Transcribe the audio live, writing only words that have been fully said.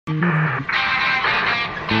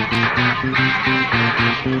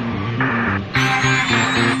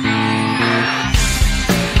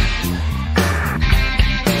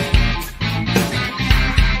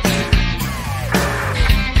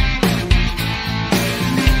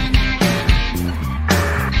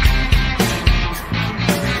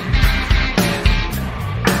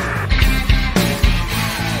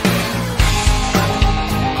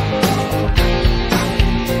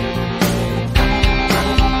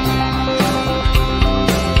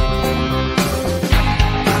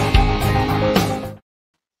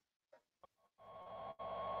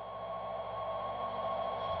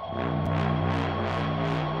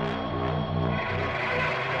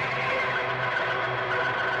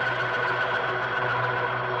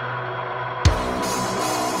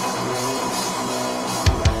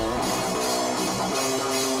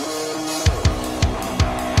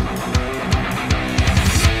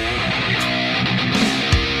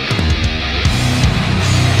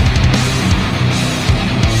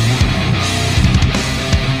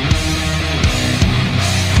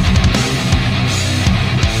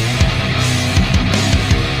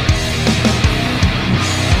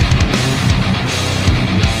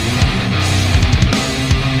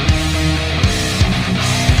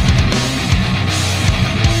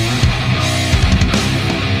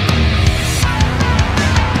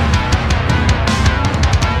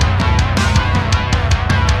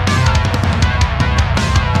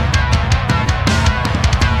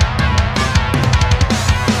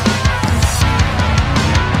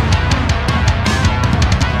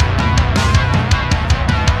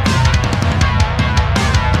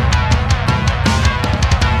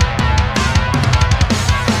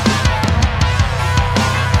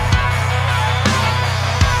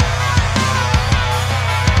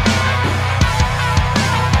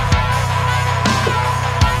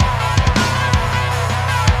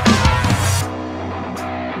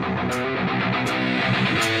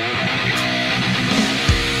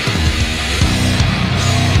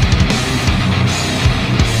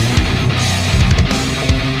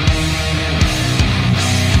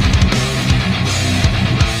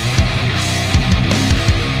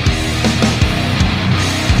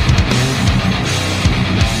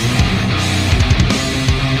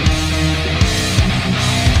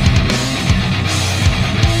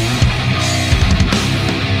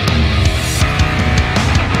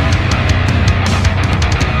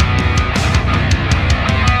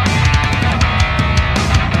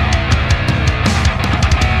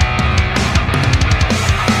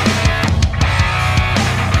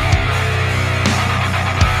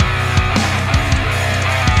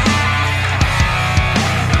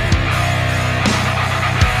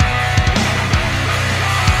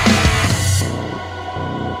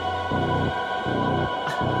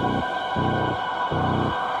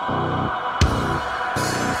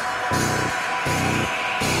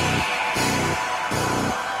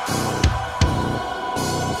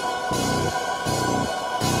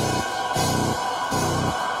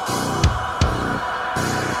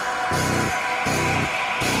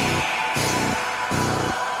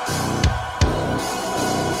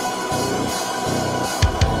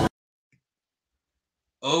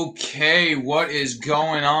Okay, what is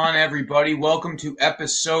going on, everybody? Welcome to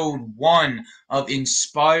episode 1 of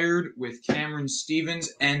Inspired with Cameron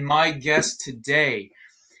Stevens, and my guest today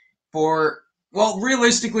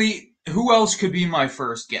realistically, who else could be my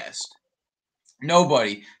first guest?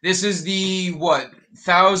 Nobody. This is the,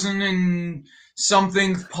 1,000 and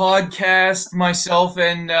something podcast myself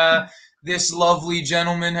and this lovely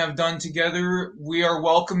gentleman have done together. We are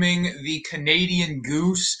welcoming the Canadian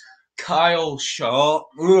Goose Kyle Shaw.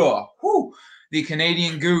 The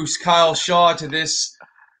Canadian Goose Kyle Shaw to this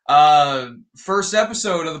first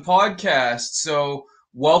episode of the podcast. So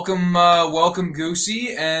welcome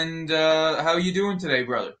Goosey, and how you doing today,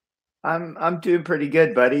 brother? I'm doing pretty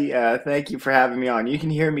good, buddy. Thank you for having me on. You can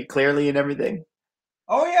hear me clearly and everything?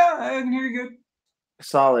 Oh yeah, I can hear you good.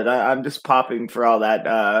 Solid. I'm just popping for all that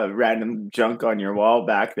random junk on your wall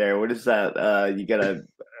back there. What is that? You got a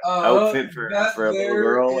outfit for a little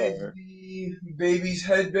girl? Or? The baby's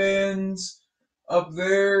headbands. Up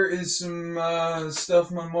there is some stuff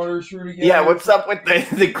my mother threw together. Yeah, what's up with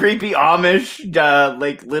the creepy Amish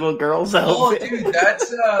like little girls outfit? Oh, dude,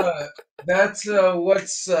 that's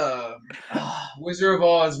what's Wizard of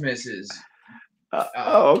Oz misses.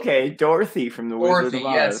 Okay, Dorothy from the Wizard of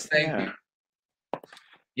Oz. Yes, thank you.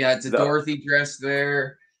 Yeah, it's a Dorothy dress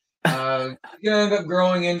there. Gonna end up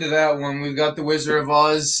growing into that one. We've got the Wizard of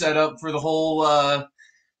Oz set up for the whole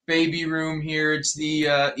baby room here. It's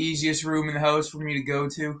the easiest room in the house for me to go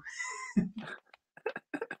to.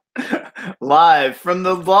 Live from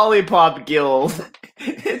the Lollipop Guild.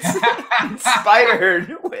 It's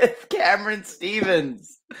inspired with Cameron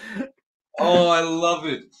Stevens. Oh, I love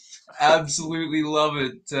it. Absolutely love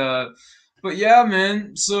it. But yeah,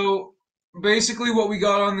 man. So basically, what we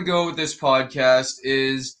got on the go with this podcast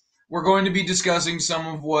is we're going to be discussing some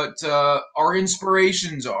of what our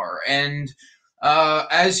inspirations are. And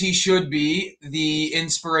as he should be, the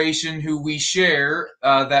inspiration who we share,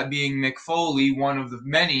 that being Mick Foley, one of the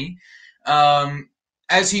many, um,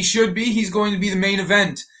 as he should be, he's going to be the main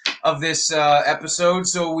event of this episode.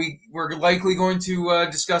 So we're likely going to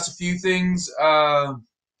discuss a few things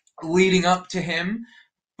leading up to him,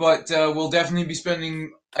 but we'll definitely be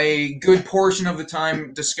spending a good portion of the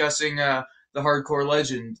time discussing the hardcore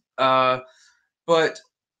legend. But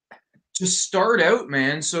to start out,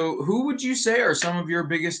 man, so who would you say are some of your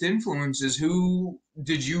biggest influences? Who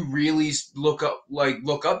did you really look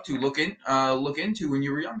into when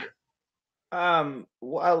you were younger?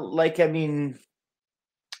 Well, like, I mean,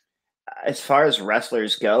 as far as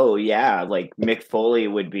wrestlers go, yeah, like Mick Foley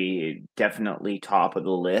would be definitely top of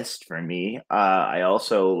the list for me. I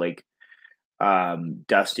also like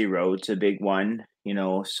Dusty Rhodes, a big one, you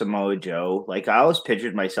know, Samoa Joe. Like I always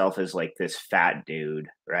pictured myself as like this fat dude,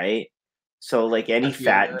 right? So like I any feel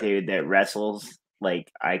fat that. dude that wrestles,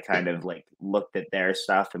 like I kind of like looked at their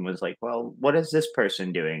stuff and was like, well, what is this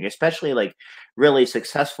person doing? Especially like really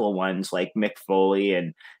successful ones like Mick Foley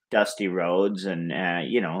and Dusty Rhodes and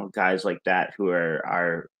you know, guys like that who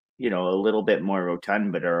are you know a little bit more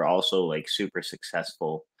rotund but are also like super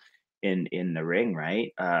successful in the ring,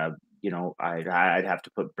 right? You know, I'd have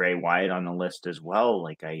to put Bray Wyatt on the list as well.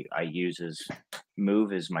 Like I use his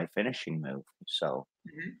move as my finishing move. So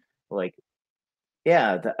Mhm. like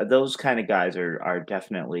yeah, those kind of guys are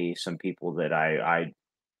definitely some people that I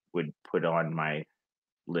would put on my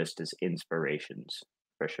list as inspirations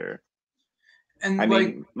for sure. I And like,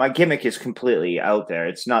 mean, my gimmick is completely out there.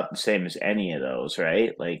 It's not the same as any of those,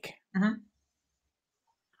 right? Like mhm.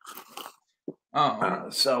 Oh,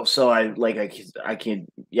 so I can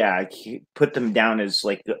yeah I can put them down as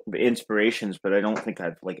like inspirations, but I don't think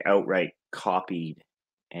I've like outright copied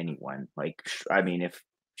anyone. Like I mean, if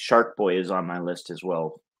Shark Boy is on my list as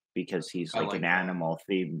well because he's I like an like that. animal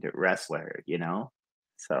themed wrestler, you know.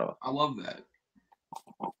 So I love that.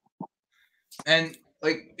 And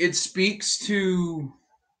like, it speaks to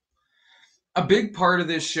a big part of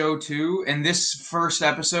this show too, and this first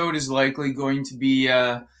episode is likely going to be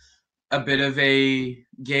a bit of a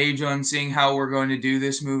gauge on seeing how we're going to do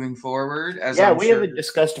this moving forward, as yeah, I'm we sure. haven't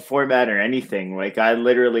discussed a format or anything. Like I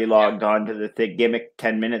literally Yeah, logged on to the gimmick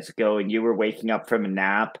 10 minutes ago, and you were waking up from a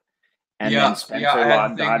nap. And then yeah. I Spencer had the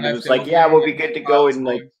logged thing on and left was like, open, "Yeah, we'll be and good to go Kyle's in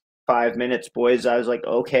like voice. 5 minutes, boys." I was like,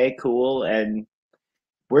 "Okay, cool." And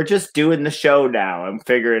we're just doing the show now. I'm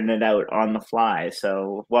figuring it out on the fly.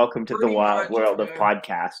 So, welcome to the Pretty wild much, world of yeah.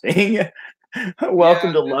 podcasting. Welcome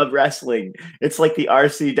Yeah. to Love Wrestling. It's like the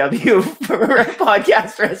RCW for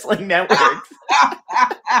Podcast Wrestling Network.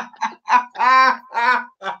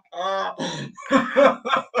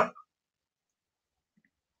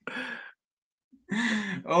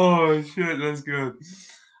 Oh shit, that's good.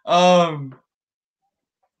 Um,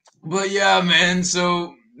 but yeah, man.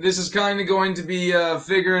 So this is kind of going to be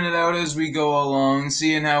figuring it out as we go along,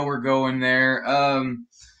 seeing how we're going there.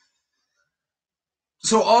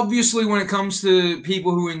 So obviously, when it comes to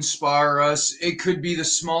people who inspire us, it could be the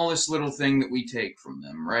smallest little thing that we take from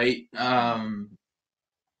them, right?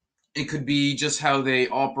 It could be just how they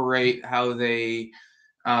operate, how they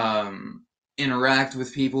interact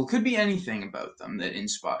with people. It could be anything about them that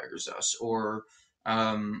inspires us or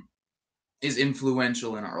um, is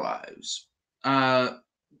influential in our lives. Uh,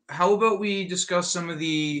 how about we discuss some of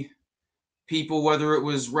the people, whether it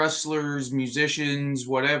was wrestlers, musicians,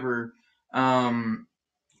 whatever, um,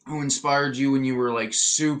 who inspired you when you were like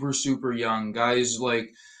super, super young? Guys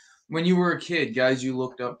like when you were a kid, guys you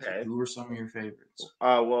looked up to. Okay. Who were some of your favorites?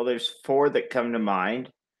 Well, there's four that come to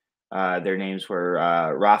mind. Their names were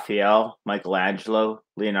Raphael, Michelangelo,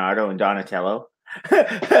 Leonardo, and Donatello.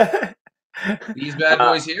 These bad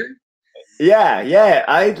uh, boys here? yeah, yeah.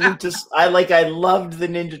 I loved the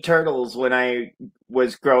Ninja Turtles when I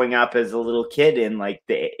was growing up as a little kid in like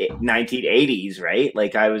the 1980s, right?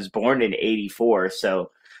 Like I was born in 84,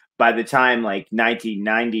 so by the time like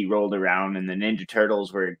 1990 rolled around and the Ninja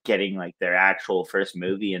Turtles were getting like their actual first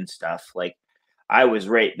movie and stuff, like I was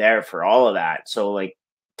right there for all of that. So like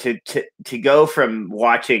to go from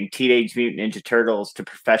watching Teenage Mutant Ninja Turtles to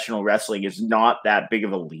professional wrestling is not that big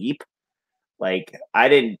of a leap. Like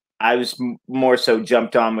I was more so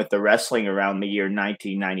jumped on with the wrestling around the year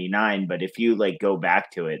 1999. But if you like go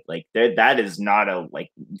back to it, like that is not a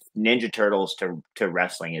like Ninja Turtles to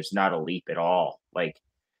wrestling is not a leap at all. Like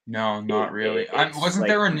No, not really. it's Wasn't like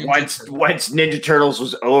there a Ninja once Ninja Turtles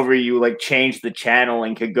was over, you like changed the channel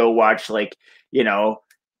and could go watch like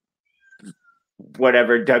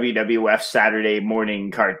whatever WWF Saturday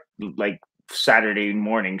morning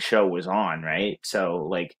show was on, right? So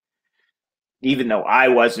like even though I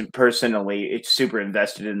wasn't personally it's super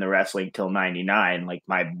invested in the wrestling till 99, like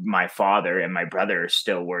my father and my brother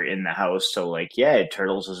still were in the house. So like, yeah,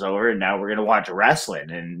 Turtles is over and now we're gonna watch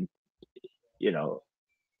wrestling and you know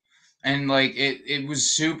and like it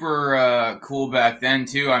was super cool back then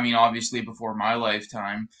too. I mean, obviously before my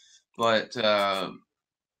lifetime, but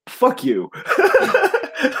fuck you.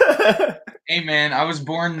 hey man, I was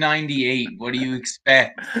born 98. What do you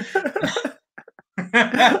expect?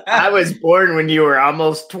 I was born when you were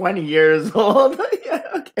almost 20 years old. Yeah,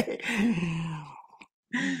 okay.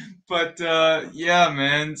 But yeah,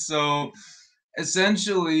 man. So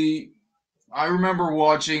essentially, I remember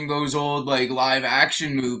watching those old like live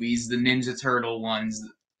action movies, the Ninja Turtle ones,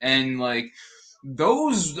 and like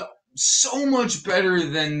those so much better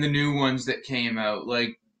than the new ones that came out.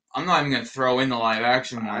 Like I'm not even gonna throw in the live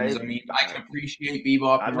action ones. I mean, I can appreciate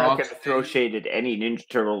Bebop and I'm not going to throw Rocksteady. shade at any Ninja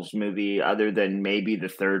Turtles movie other than maybe the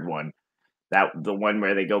third one. That the one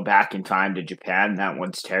where they go back in time to Japan. That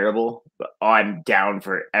one's terrible. But I'm down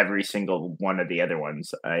for every single one of the other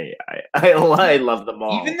ones. I love them Even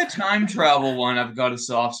all. the time travel one, I've got a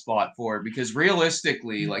soft spot for because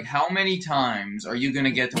realistically, like, how many times are you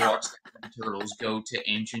gonna get to watch the Ninja Turtles go to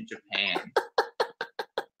ancient Japan?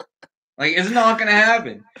 Like, it's not gonna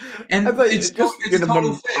happen, I and thought you were just it's a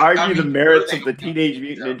total gonna fit. I argue the mean, sure, merits they of the go down Teenage pizza,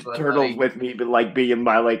 Mutant Ninja but Turtles like, with me, but like being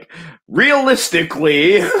my like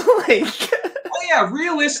realistically, like oh yeah,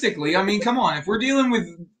 realistically, I mean, come on, if we're dealing with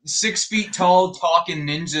 6 feet tall talking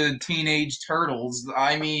ninja teenage turtles,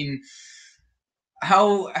 I mean,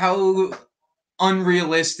 how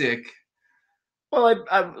unrealistic. well,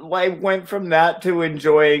 I went from that to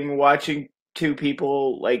enjoying watching two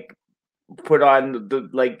people like put on the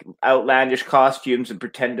like outlandish costumes and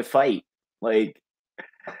pretend to fight. Like,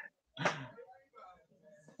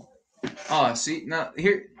 Oh, see, now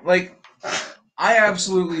here, like, I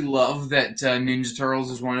absolutely love that Ninja Turtles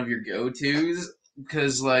is one of your go-tos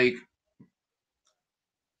because, like,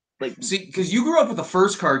 see, because you grew up with the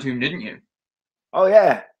first cartoon, didn't you? oh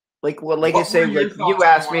yeah, like well, like I What were say, your like you thoughts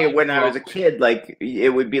on the asked one me I when I grew was up a with? kid, like it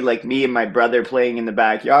would be like me and my brother playing in the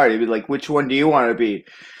backyard. It'd be like, which one do you want to be?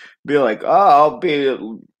 Be like, oh, I'll be,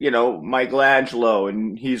 Michelangelo,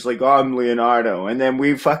 and he's like, oh, I'm Leonardo, and then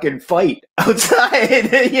we fucking fight outside.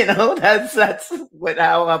 That's what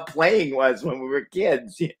how playing was when we were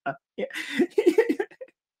kids. Yeah.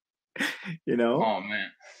 you know. Oh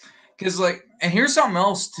man, because like, and here's something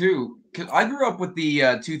else too. Because I grew up with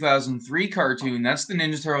the 2003 cartoon. That's the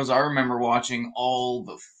Ninja Turtles I remember watching all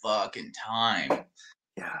the fucking time.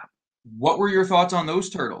 Yeah. What were your thoughts on those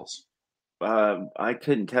turtles? I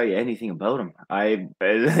couldn't tell you anything about him.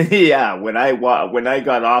 Yeah, when I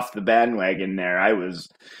got off the bandwagon there, I was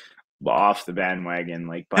off the bandwagon.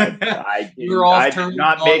 Like, but You were off I did turtles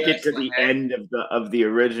not make it to non-wrestling, the eh? end of the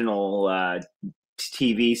original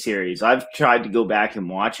TV series. I've tried to go back and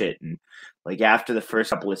watch it, and like after the first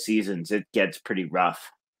couple of seasons, it gets pretty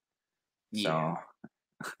rough. Yeah.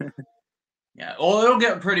 So Yeah, well, it'll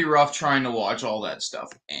get pretty rough trying to watch all that stuff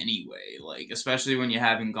anyway. Like, especially when you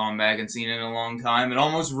haven't gone back and seen it in a long time, it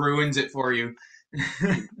almost ruins it for you.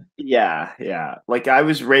 yeah, yeah. Like I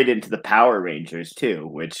was right into the Power Rangers too,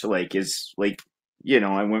 which like is like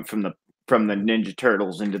I went from the Ninja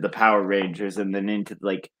Turtles into the Power Rangers and then into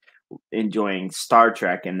like enjoying Star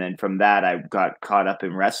Trek and then from that I got caught up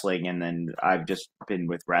in wrestling and then I've just been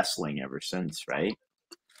with wrestling ever since, right?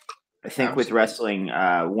 I think with Absolutely. wrestling,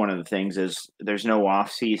 one of the things is there's no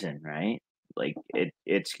off season, right? Like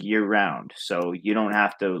it's year round. So you don't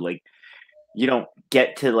have to like you don't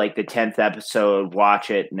get to like the 10th episode, watch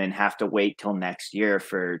it, and then have to wait till next year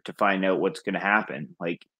to find out what's going to happen.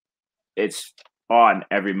 Like it's on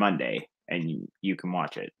every Monday, and you can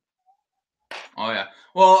watch it. Oh yeah.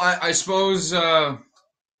 Well, I suppose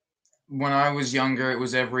when I was younger, it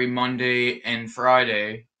was every Monday and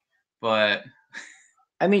Friday, but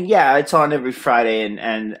I mean, yeah, it's on every Friday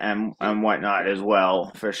and whatnot as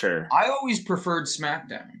well, for sure. I always preferred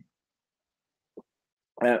SmackDown.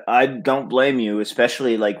 I don't blame you,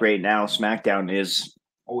 especially like right now. SmackDown is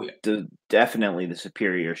Oh yeah. definitely the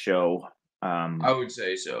superior show. I would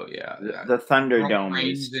say so. Yeah. The Roman Thunderdome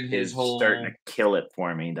Reigns and his is starting whole. to kill it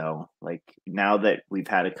for me though. Like now that we've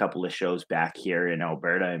had a couple of shows back here in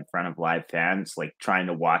Alberta in front of live fans, like trying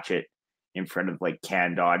to watch it in front of like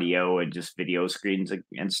canned audio and just video screens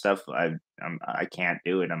and stuff, I can't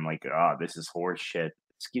do it. I'm like, oh, this is horse shit.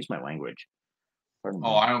 Excuse my language. Pardon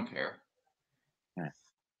Oh, me. I don't care.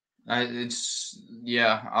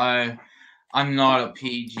 Yeah. I'm not a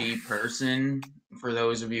PG person. For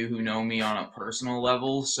those of you who know me on a personal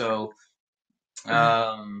level, so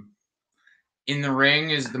um, in the ring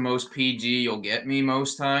is the most PG you'll get me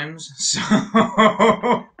most times. So.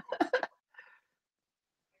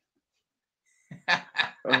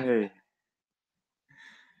 Okay.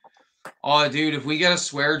 Oh, dude, if we get a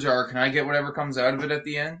swear jar, can I get whatever comes out of it at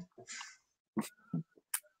the end?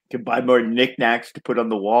 Can buy more knickknacks to put on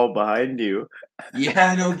the wall behind you.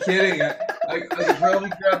 Yeah, no kidding. I could probably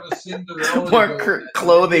grab a Cinderella. More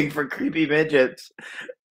clothing for creepy midgets.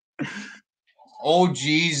 Oh,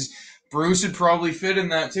 geez. Bruce would probably fit in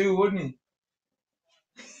that too, wouldn't he?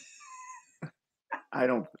 I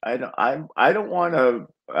don't want to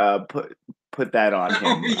put that on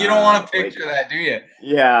him. You don't want to picture that, do you?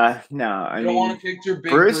 Yeah, no. I You don't mean, want to picture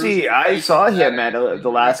Big Brucey. Bruce. I saw him at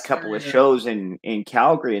the last couple of shows in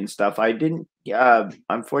Calgary and stuff. I didn't.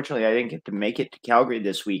 Unfortunately, I didn't get to make it to Calgary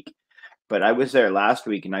this week, but I was there last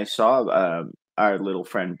week and I saw our little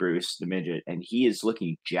friend Bruce the midget, and he is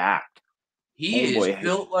looking jacked. He is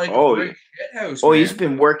built like a brick shithouse, oh, man. he's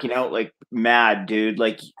been working out like mad, dude.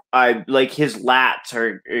 Like his lats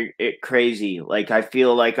are crazy. Like I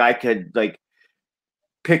feel like I could like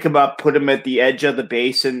pick him up, put him at the edge of the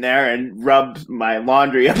basin there, and rub my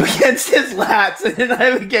laundry up against his lats, and then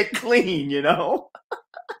I would get clean. You know?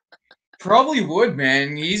 Probably would,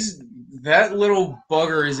 man. That little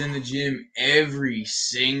bugger is in the gym every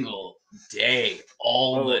single day,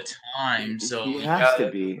 all the time. So he has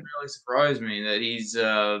to be. It really surprised me that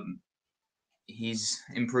he's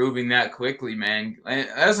improving that quickly, man. And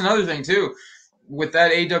that's another thing too. With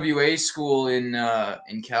that AWA school in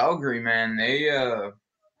Calgary, man, they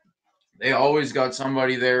always got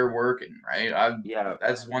somebody there working, right?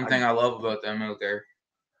 That's one thing I love about them out there.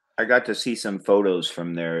 I got to see some photos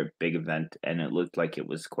from their big event, and it looked like it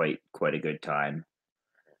was quite a good time.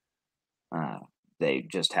 They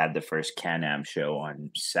just had the first Can-Am show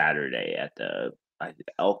on Saturday at the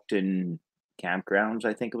Elkton Campgrounds,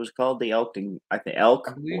 I think it was called the Elkton,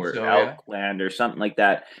 Elk or so, Elkland or something like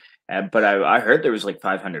that. But I heard there was like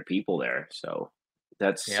 500 people there, so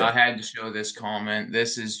that's. Yeah, I had to show this comment.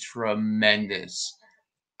 This is tremendous,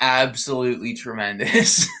 absolutely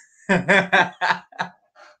tremendous.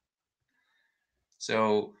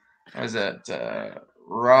 So, what was that?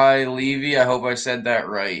 Rye Levy, I hope I said that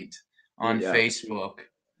right, on Facebook.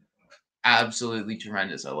 Absolutely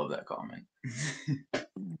tremendous. I love that comment.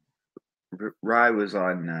 Rye was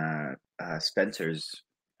on Spencer's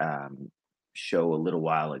show a little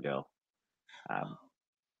while ago.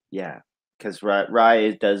 Yeah, because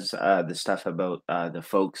Rye does the stuff about the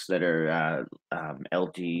folks that are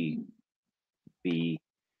LGBTQ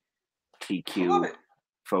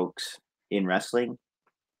folks in wrestling.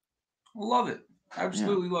 Love it.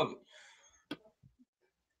 Absolutely love it.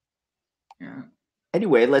 Yeah.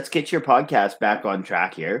 Anyway, let's get your podcast back on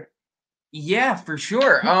track here. Yeah, for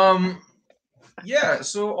sure. Yeah,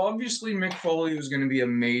 so obviously Mick Foley was going to be a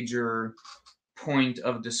major point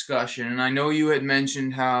of discussion, and I know you had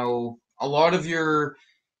mentioned how a lot of your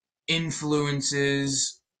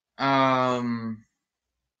influences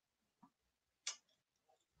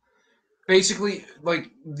basically like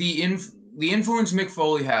the influence Mick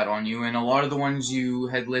Foley had on you, and a lot of the ones you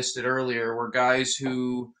had listed earlier were guys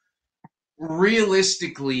who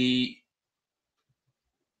realistically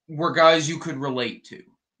were guys you could relate to.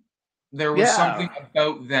 There was something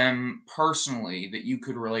about them personally that you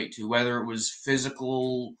could relate to, whether it was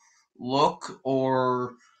physical look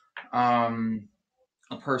or a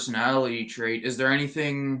personality trait. Is there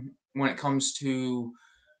anything when it comes to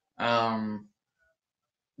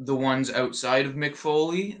the ones outside of Mick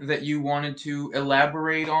Foley that you wanted to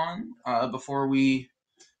elaborate on before we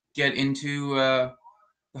get into the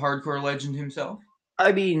hardcore legend himself?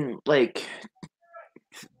 I mean, like,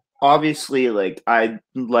 obviously, like, I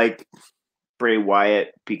like Bray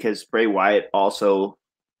Wyatt because Bray Wyatt also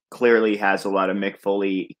clearly has a lot of Mick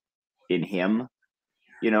Foley in him.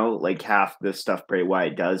 You know, like half the stuff Bray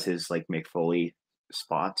Wyatt does is like Mick Foley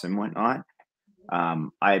spots and whatnot.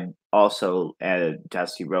 I also added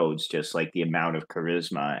Dusty Rhodes, just like the amount of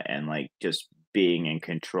charisma and like just being in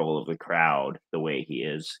control of the crowd the way he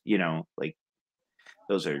is, you know, like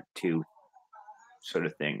those are two sort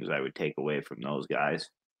of things I would take away from those guys.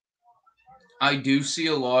 I do see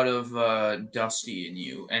a lot of Dusty in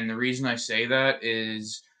you, and the reason I say that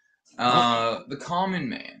is the common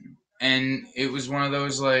man, and it was one of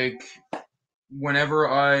those like whenever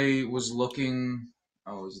I was looking.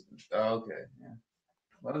 Oh, okay? Yeah,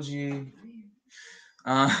 Logie.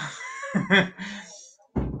 Uh,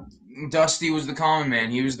 Dusty was the common man.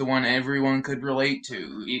 He was the one everyone could relate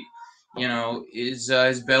to. His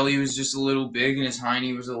belly was just a little big and his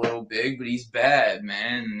hiney was a little big, but he's bad,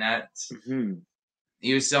 man. And Mhm.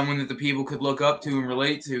 he was someone that the people could look up to and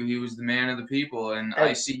relate to. He was the man of the people, and I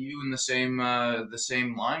And see you in the same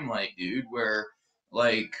limelight, dude. Where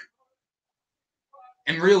like,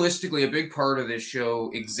 and realistically, a big part of this show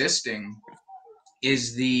existing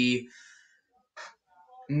is the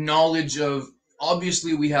knowledge of,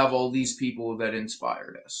 obviously we have all these people that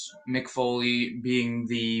inspired us. Mick Foley being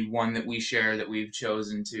the one that we share that we've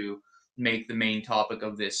chosen to make the main topic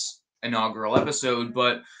of this inaugural episode,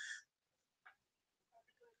 but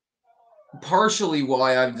partially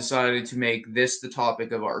why I've decided to make this the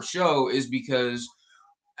topic of our show is because,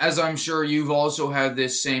 as I'm sure you've also had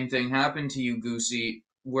this same thing happen to you, Goosey,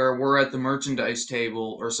 where we're at the merchandise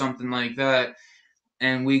table or something like that,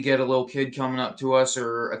 and we get a little kid coming up to us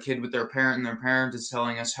or a kid with their parent, and their parent is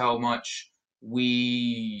telling us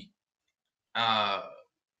we uh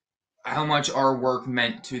how much our work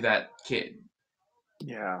meant to that kid.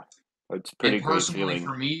 yeah, it's a pretty And great personally feeling.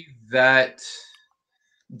 for me, that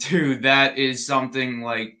dude, that is something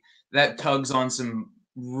like that tugs on some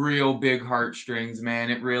real big heartstrings, man.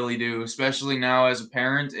 It really do. Especially now as a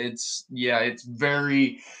parent, it's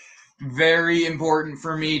very very important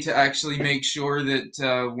for me to actually make sure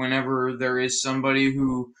that whenever there is somebody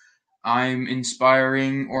who I'm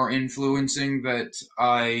inspiring or influencing, that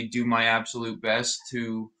I do my absolute best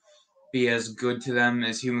to be as good to them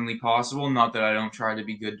as humanly possible. Not that I don't try to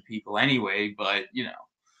be good to people anyway, but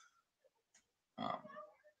Um,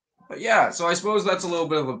 but yeah, so I suppose that's a little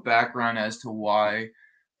bit of a background as to why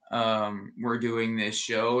we're doing this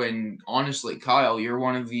show. And honestly, Kyle, you're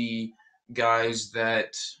one of the guys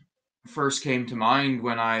that first came to mind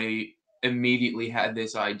when I immediately had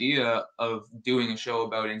this idea of doing a show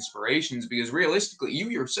about inspirations, because realistically, you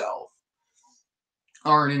yourself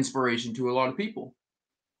are an inspiration to a lot of people.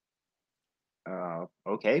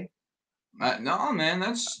 Okay. No, man,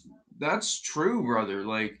 that's true, brother.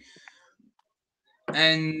 Like,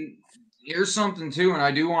 and here's something too, and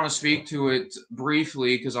I do want to speak to it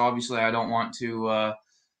briefly because obviously I don't want to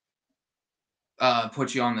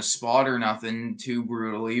put you on the spot or nothing too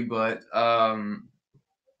brutally, but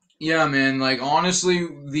yeah, man, like honestly,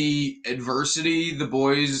 the adversity the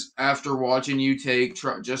boys after watching you take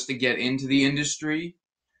just to get into the industry,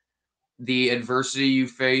 the adversity you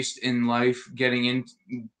faced in life getting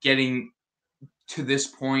to this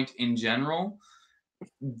point in general,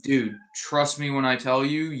 dude, trust me when I tell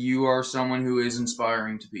you, you are someone who is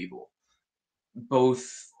inspiring to people, both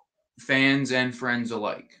fans and friends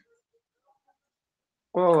alike.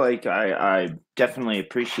 Well, like I definitely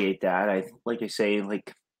appreciate that. Like I say,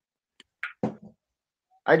 like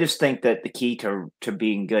I just think that the key to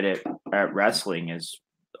being good at wrestling is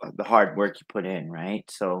the hard work you put in, right?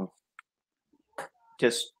 So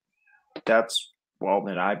just that's all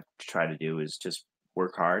that I try to do is just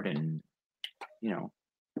work hard and you know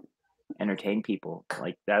entertain people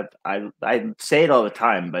like that. I say it all the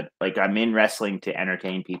time, but like I'm in wrestling to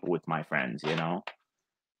entertain people with my friends, you know.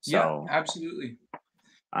 Yeah, So absolutely.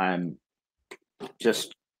 I'm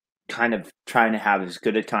just kind of trying to have as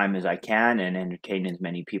good a time as I can and entertain as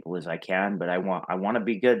many people as I can. But I want to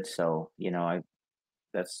be good, so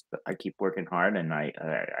I keep working hard, and I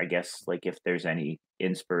guess like if there's any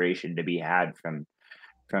inspiration to be had from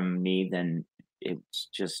me, then it's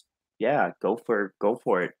just yeah, go for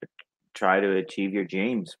it. Try to achieve your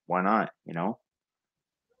dreams. Why not? You know.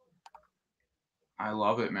 I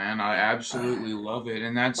love it, man. I absolutely love it,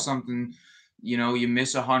 and that's something you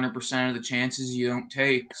miss 100% of the chances you don't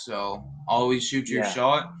take. So always shoot your Yeah,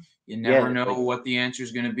 shot. You never yeah. know Like what the answer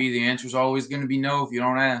is going to be. The answer is always going to be no if you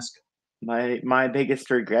don't ask. my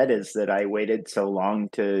biggest regret is that I waited so long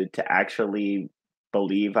to actually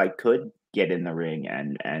believe I could get in the ring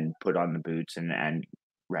and put on the boots and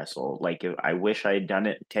wrestle. Like I wish I had done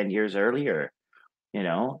it 10 years earlier, you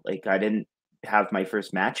know? Like I didn't have my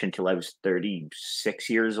first match until I was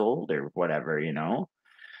 36 years old or whatever, you know?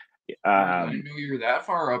 Jeez, I Um didn't know you were that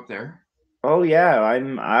far up there. oh yeah,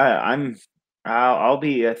 I'll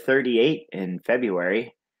be 38 in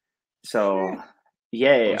February. So Shit.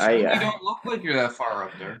 yeah, Well, you certainly don't look like you're that far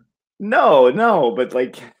up there. no, no, but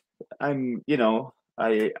like I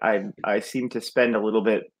seem to spend a little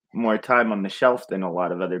bit more time on the shelf than a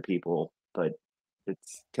lot of other people, but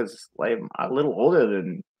It's because like I'm a little older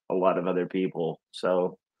than a lot of other people,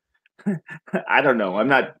 so I don't know. I'm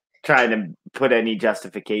not trying to put any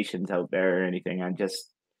justifications out there or anything. I'm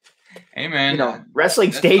just, Hey man,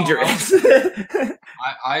 wrestling's that's no, dangerous.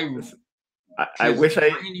 I I because wish I,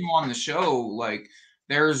 bringing you on the show, like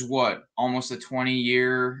there's what almost a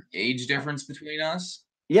 20-year age difference between us.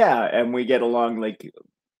 yeah, and we get along like,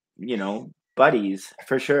 buddies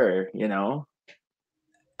for sure,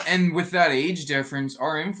 And with that age difference,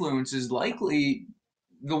 our influences likely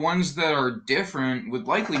the ones that are different would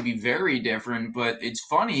likely be very different, but it's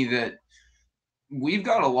funny that we've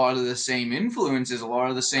got a lot of the same influences, a lot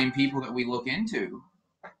of the same people that we look into.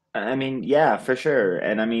 I mean, yeah, for sure.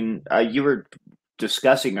 And I mean, you were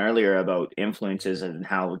discussing earlier about influences and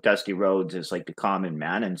how Dusty Rhodes is like the common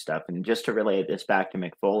man and stuff. And just to relate this back to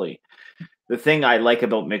Mick Foley, the thing I like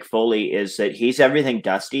about Mick Foley is that he's everything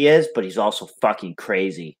Dusty is, but he's also fucking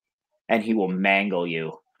crazy, and he will mangle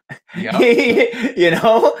you. Yep.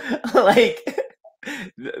 Like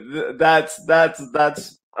that's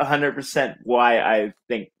 100% why I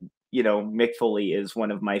think Mick Foley is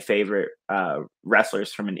one of my favorite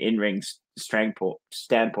wrestlers from an in-ring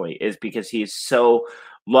standpoint, is because he's so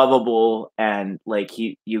lovable, and like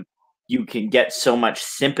you can get so much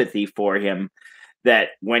sympathy for him, that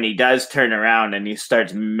when he does turn around and he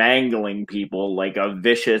starts mangling people like a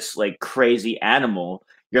vicious, like crazy animal,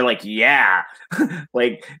 you're like, yeah,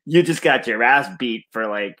 like you just got your ass beat for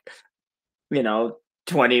like,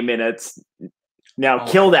 20 minutes. Now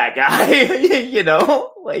kill that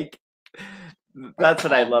guy, like that's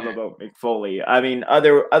what I love Man. about Mick Foley. I mean,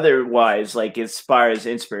 otherwise, like as far as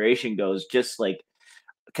inspiration goes, just like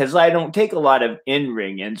because I don't take a lot of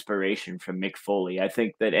in-ring inspiration from Mick Foley. I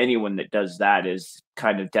think that anyone that does that is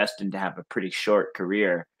kind of destined to have a pretty short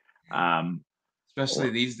career. Um, Especially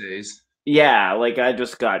these days. yeah, like I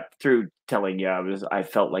just got through telling you I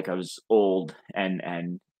felt like I was old,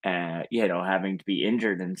 and having to be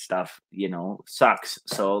injured and stuff, sucks.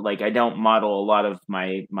 So like I don't model a lot of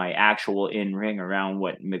my actual in-ring around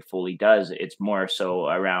what Mick Foley does. It's more so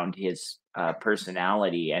around his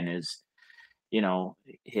personality and his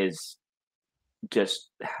just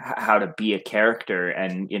how to be a character,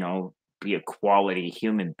 and be a quality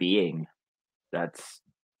human being. That's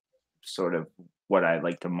sort of what I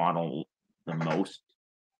like to model the most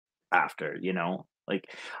after. Like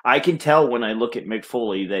I can tell when I look at Mick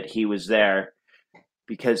Foley that he was there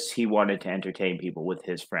because he wanted to entertain people with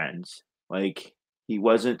his friends. Like he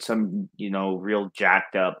wasn't some real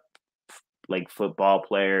jacked up like football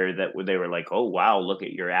player that they were like, oh wow, look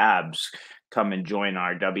at your abs, come and join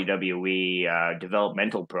our WWE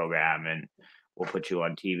developmental program, and we'll put you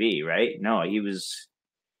on TV, right? No, he was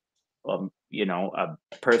a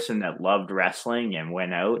person that loved wrestling and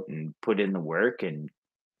went out and put in the work and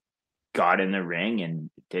got in the ring and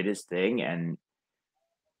did his thing, and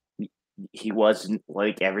he wasn't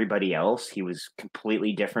like everybody else. He was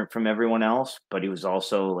completely different from everyone else, but he was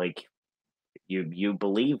also like you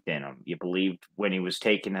believed in him. You believed when he was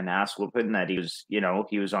taking an ass whooping that he was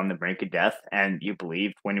on the brink of death, and you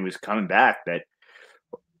believed when he was coming back that,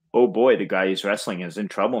 oh boy, the guy he's wrestling is in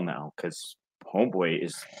trouble now because homeboy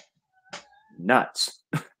is nuts.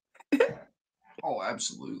 Oh,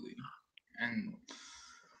 absolutely. And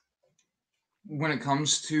when it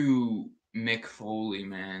comes to Mick Foley,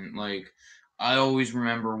 man, like I always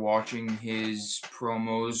remember watching his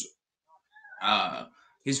promos.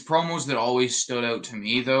 His promos that always stood out to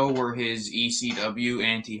me though were his ECW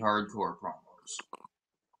anti-hardcore promos.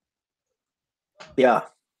 Yeah, yeah.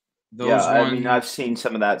 Those I mean, I've ones. seen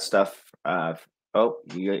some of that stuff. Oh,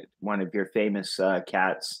 you got one of your famous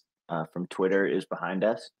cats from Twitter is behind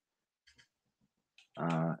us.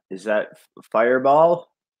 Is that Fireball?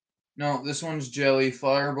 No, this one's Jelly.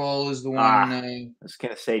 Fireball is the one Ah, I was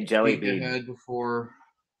gonna say Jelly peek Bean. ahead before.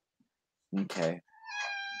 Okay.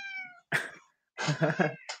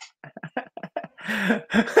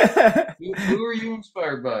 Who are you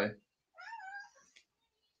inspired by?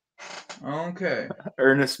 Okay.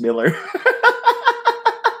 Ernest Miller.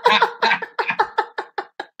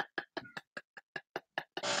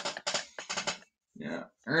 Yeah.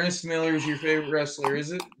 Ernest Miller is your favorite wrestler,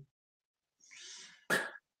 is it?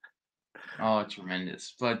 Oh,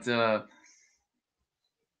 tremendous. But oh,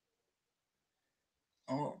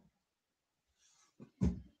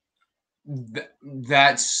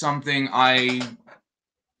 that's something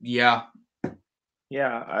yeah.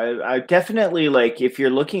 Yeah, I definitely like if you're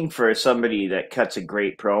looking for somebody that cuts a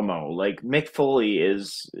great promo, like Mick Foley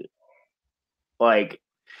is like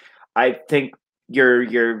I think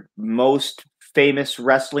your most famous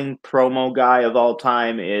wrestling promo guy of all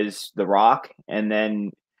time is The Rock, and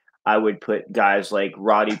then I would put guys like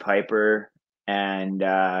Roddy Piper and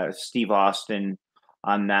Steve Austin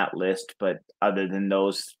on that list. But other than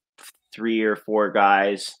those 3 or 4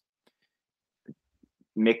 guys,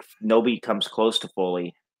 nobody comes close to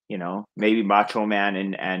Foley. Maybe Macho Man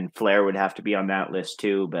and Flair would have to be on that list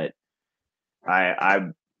too. But I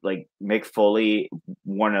like Mick Foley,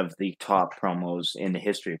 one of the top promos in the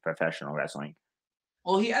history of professional wrestling.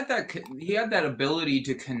 Well, he had that ability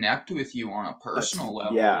to connect with you on a personal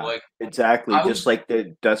level. Yeah, Like exactly. I Just was like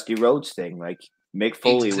the Dusty Rhodes thing. Like Mick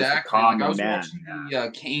Foley was the exactly like I common was man. watching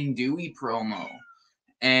the Kane Dewey promo,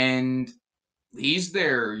 and he's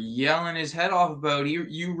there yelling his head off about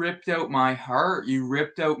you ripped out my heart, you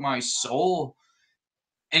ripped out my soul,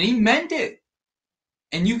 and he meant it,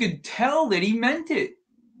 and you could tell that he meant it,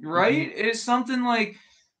 Mm-hmm. right? It's something like,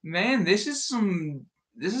 man, this is some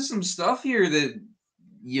stuff here that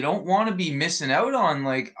you don't want to be missing out on.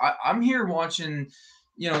 Like I'm here watching,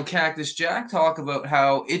 Cactus Jack talk about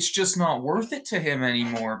how it's just not worth it to him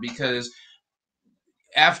anymore because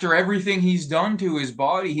after everything he's done to his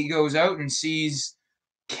body, he goes out and sees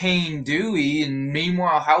Kane Dewey, and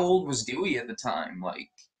meanwhile, how old was Dewey at the time? Like,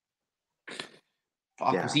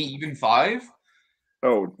 fuck, was Yeah. he even 5?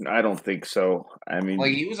 Oh, I don't think so. I Like,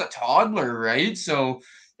 mean, he was a toddler, right? So,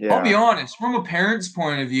 I'll be yeah. honest, from a parent's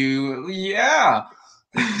point of view, yeah.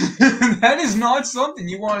 That is not something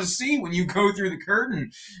you want to see when you go through the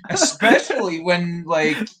curtain, especially when,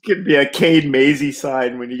 like, Could be a Cade Maisie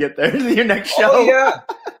sign when you get there to your next oh show. yeah,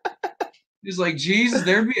 it's like, Jesus,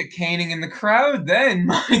 there'd be a caning in the crowd then.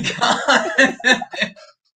 My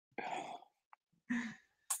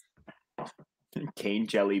God. Cane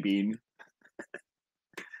Jelly Bean.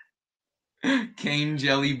 Cane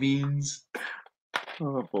jelly beans.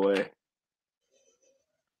 Oh boy.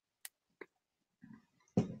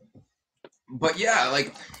 But yeah,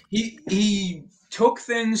 like he took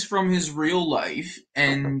things from his real life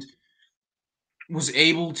and was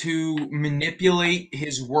able to manipulate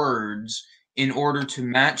his words in order to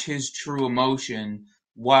match his true emotion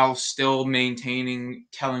while still maintaining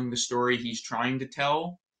telling the story he's trying to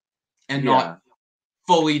tell and not Yeah.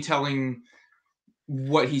 fully telling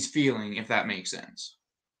what he's feeling, if that makes sense.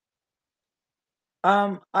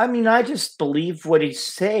 I mean, I just believe what he's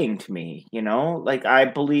saying to me, Like I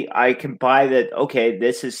believe I can buy that, okay,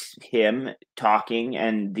 this is him talking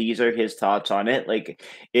and these are his thoughts on it. Like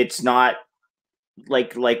it's not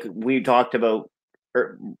like we talked about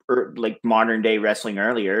like modern day wrestling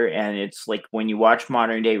earlier, and it's like when you watch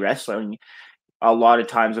modern day wrestling, a lot of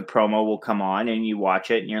times a promo will come on and you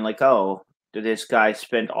watch it and you're like, oh, this guy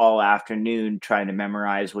spent all afternoon trying to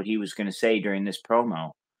memorize what he was going to say during this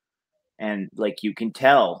promo. And like you can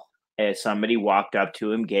tell, as somebody walked up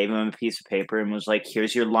to him, gave him a piece of paper and was like,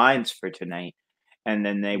 here's your lines for tonight. And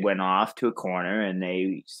then they went off to a corner and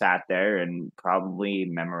they sat there and probably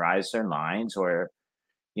memorized their lines, or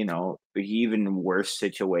even worse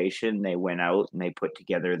situation, they went out and they put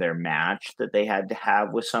together their match that they had to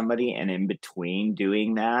have with somebody, and in between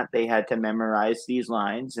doing that, they had to memorize these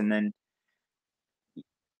lines. And then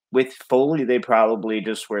with Foley, they probably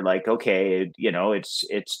just were like, okay,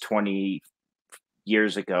 it's 20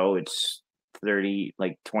 years ago, it's 30,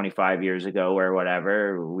 like 25 years ago or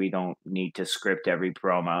whatever. We don't need to script every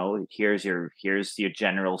promo. Here's your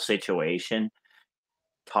general situation.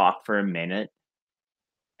 Talk for a minute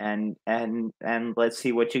and let's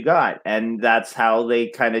see what you got. And that's how they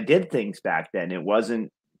kind of did things back then. It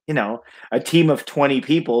wasn't, a team of 20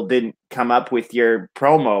 people didn't come up with your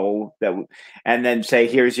promo and then say,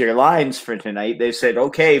 here's your lines for tonight. They said,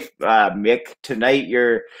 okay, Mick, tonight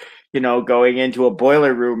you're, going into a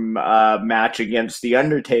boiler room match against the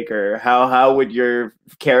Undertaker. How would your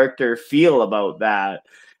character feel about that?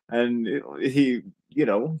 And he,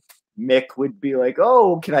 Mick would be like,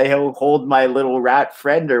 "Oh, can I hold my little rat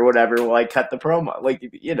friend or whatever while I cut the promo?" Like,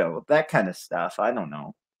 that kind of stuff. I don't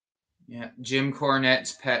know. Yeah, Jim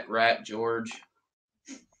Cornette's pet rat, George.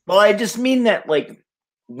 Well, I just mean that, like,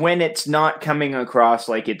 when it's not coming across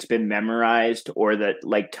like it's been memorized, or that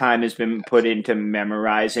like time has been put into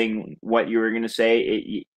memorizing what you were going to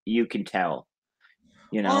say, you can tell,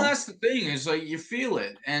 you Well, know. that's the thing, is like you feel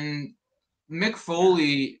it. And Mick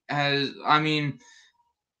Foley has, I mean,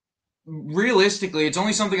 realistically, it's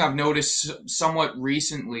only something I've noticed somewhat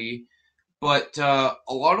recently, but a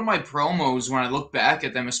lot of my promos, when I look back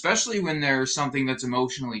at them, especially when there's something that's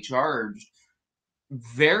emotionally charged,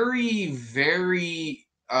 very, very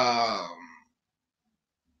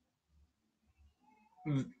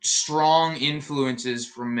strong influences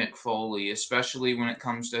from Mick Foley, especially when it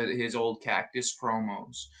comes to his old Cactus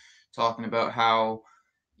promos, talking about how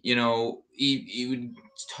you know, he would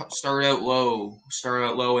start out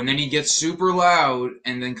low, and then he gets super loud,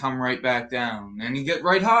 and then come right back down. Then he get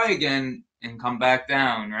right high again and come back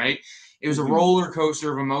down. Right? It was a Hmm. roller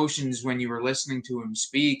coaster of emotions when you were listening to him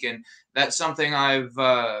speak, and that's something I've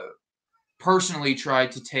personally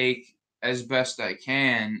tried to take as best I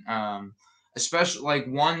can. Especially like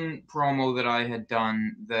one promo that I had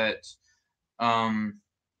done that. Um,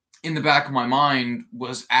 in the back of my mind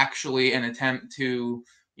was actually an attempt to,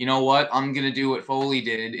 you know what, I'm going to do what Foley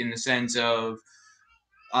did in the sense of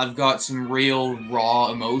I've got some real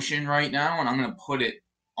raw emotion right now and I'm going to put it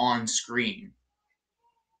on screen.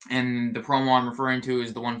 And the promo I'm referring to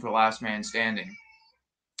is the one for Last Man Standing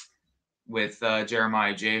with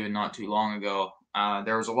Jeremiah Javen not too long ago.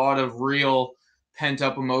 There was a lot of real pent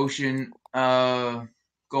up emotion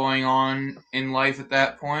going on in life at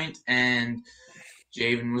that point, and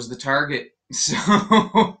Javen was the target.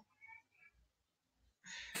 So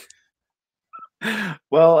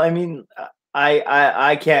Well, I mean,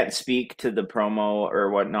 I can't speak to the promo or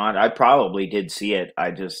whatnot. I probably did see it.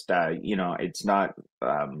 I just it's not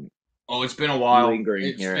oh, it's been a while. lingering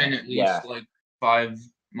It's here. been at Yeah, least like 5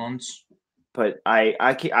 months. but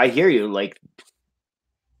I hear you. Like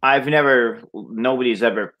I've never, nobody's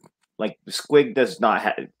ever, like Squig does not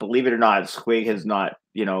have, believe it or not, Squig has not,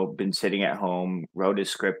 been sitting at home, wrote his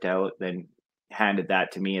script out, then handed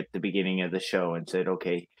that to me at the beginning of the show and said,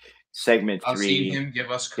 okay, segment I've seen 3, him give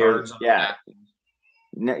us here, cards on yeah, napkins.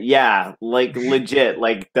 yeah, like legit,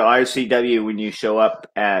 like the RCW when you show up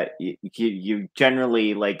at, you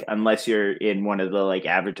generally, like, unless you're in one of the like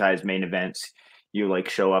advertised main events, you like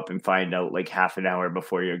show up and find out like half an hour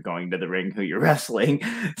before you're going to the ring who you're wrestling.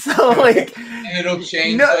 So like, And it'll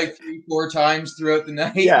change no, like 3, 4 times throughout the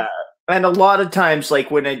night. yeah, and a lot of times,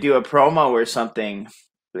 like when I do a promo or something,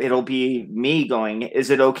 it'll be me going, "Is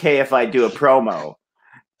it okay if I do a promo?"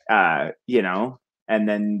 You know, and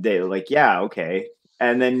then they're like, "Yeah, okay."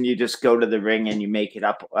 And then you just go to the ring and you make it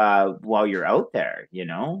up while you're out there.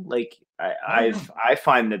 Like Oh yeah. I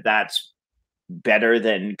find that that's better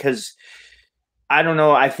than, because I don't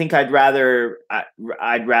know. I think I'd rather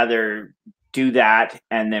do that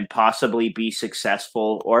and then possibly be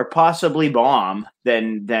successful or possibly bomb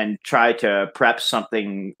than try to prep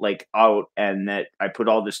something like out and that I put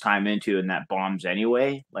all this time into and that bombs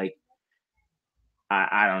anyway. Like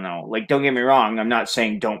I don't know. Like, don't get me wrong. I'm not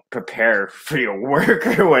saying don't prepare for your work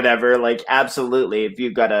or whatever. Like, absolutely. If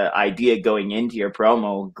you've got an idea going into your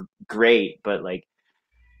promo, great. But like,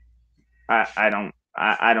 I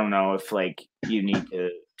don't know if like you need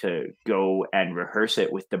to go and rehearse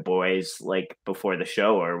it with the boys like before the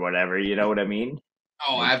show or whatever. You know what I mean?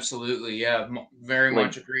 Oh, Like absolutely. Yeah, very like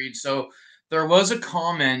much agreed. So there was a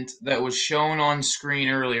comment that was shown on screen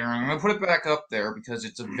earlier. I'm going to put it back up there because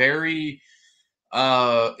it's a very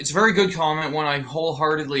good comment, one I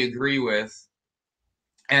wholeheartedly agree with.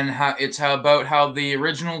 And how about how the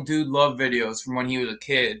original Dude Love videos from when he was a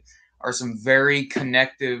kid are some very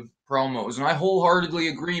connective promos, and I wholeheartedly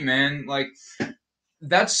agree, man. Like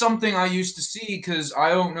that's something I used to see because I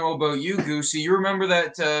don't know about you, Goosey. You remember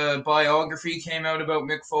that biography came out about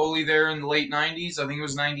Mick Foley there in the late '90s? I think it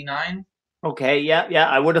was '99. okay, yeah, yeah.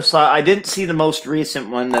 I would have saw. I didn't see the most recent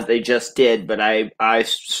one that they just did, but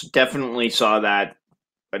definitely saw that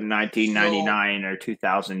in So 1999 or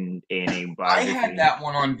 2000 A&A I had biography. that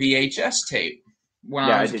one on VHS tape when I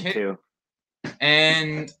Yeah, I was a did kid, too.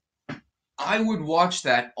 and I would watch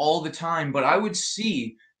that all the time, but I would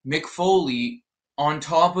see Mick Foley on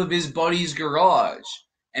top of his buddy's garage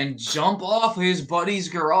and jump off his buddy's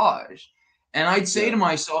garage. And I'd say Yeah. to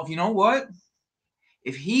myself, you know what?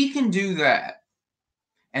 If he can do that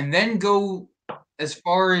and then go as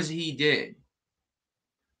far as he did,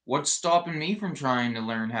 what's stopping me from trying to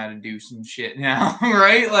learn how to do some shit now,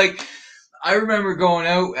 right? Like, I remember going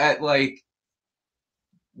out at like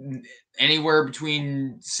anywhere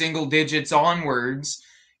between single digits onwards,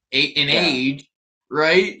 eight in Yeah. age,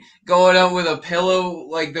 right? Going out with a pillow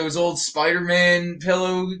like those old Spider-Man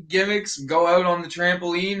pillow gimmicks, go out on the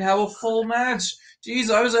trampoline, have a full match. Jeez,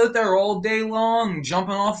 I was out there all day long,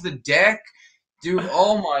 jumping off the deck. Dude,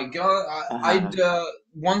 oh my god. Uh,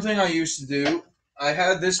 One thing I used to do, I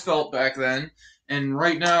had this belt back then, and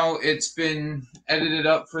right now it's been edited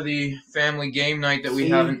up for the family game night that we See,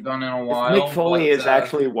 haven't done in a if Mick while, Foley but is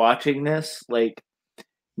actually watching this, like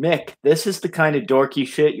Mick, this is the kind of dorky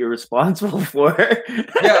shit you're responsible for.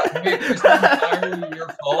 yeah, Mick, this is entirely your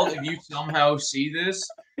fault if you somehow see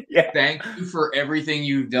this. Yeah, Thank you for everything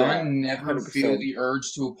you've yeah, done. Never feel 100%. the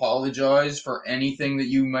urge to apologize for anything that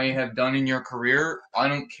you may have done in your career. I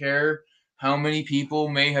don't care how many people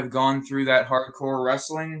may have gone through that hardcore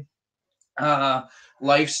wrestling. uh,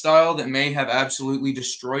 lifestyle that may have absolutely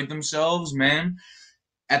destroyed themselves, man,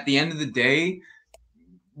 at the end of the day,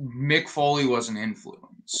 Mick Foley was an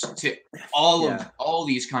influence to Yeah. all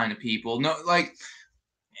these kind of people. No, like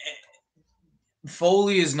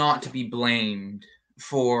Foley is not to be blamed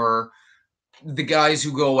for the guys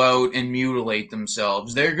who go out and mutilate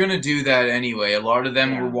themselves. They're gonna do that anyway. A lot of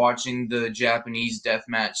them were Yeah. watching the Japanese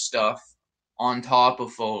deathmatch stuff on top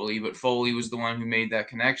of Foley, but Foley was the one who made that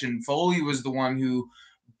connection. Foley was the one who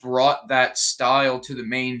brought that style to the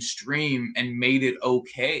mainstream and made it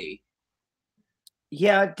okay.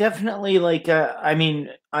 Yeah, definitely. Like, I mean,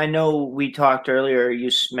 I know we talked earlier. You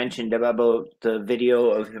mentioned about the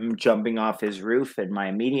video of him jumping off his roof, and my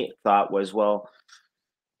immediate thought was, well,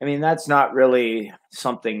 I mean, that's not really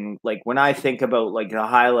something like when I think about like the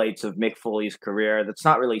highlights of Mick Foley's career. That's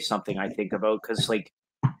not really something I think about because like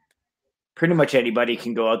pretty much anybody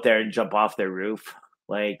can go out there and jump off their roof.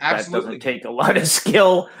 Like that doesn't Absolutely. take a lot of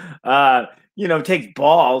skill. It takes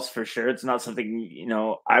balls for sure. It's not something,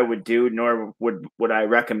 I would do, nor would I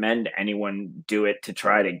recommend anyone do it to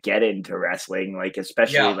try to get into wrestling, like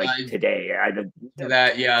especially Yeah, like today. to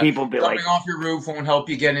that, yeah. People be Jumping like, off your roof won't help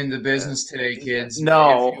you get into business today, kids. If you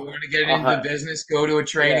no. want to get into business, go to a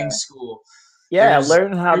training Yeah. school. Yeah, There's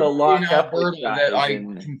learn how to two in lock up with Alberta that guys I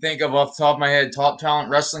and can think of off the top of my head: Top Talent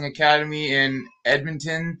Wrestling Academy in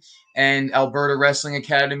Edmonton and Alberta Wrestling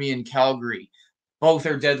Academy in Calgary. Both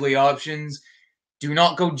are deadly options. Do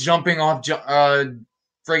not go jumping off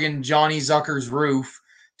friggin' Johnny Zucker's roof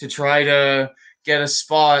to try to get a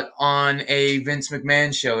spot on a Vince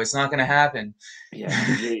McMahon show. It's not going to happen.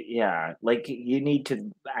 like you need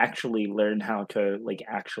to actually learn how to like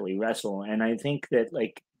actually wrestle. And I think that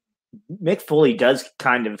like Mick Foley does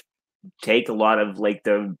kind of take a lot of like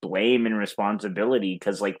the blame and responsibility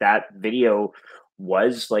because like that video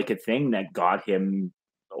was like a thing that got him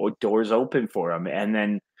doors open for him. And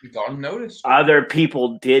then You got him noticed. other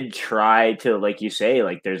people did try to, like you say,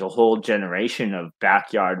 like there's a whole generation of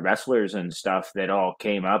backyard wrestlers and stuff that all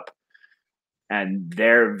came up and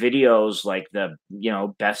their videos, like the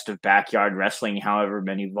best of backyard wrestling, however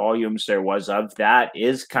many volumes there was of that,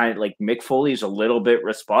 is kind of like Mick Foley's a little bit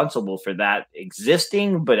responsible for that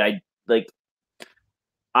existing. But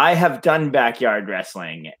I have done backyard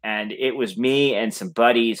wrestling, and it was me and some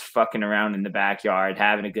buddies fucking around in the backyard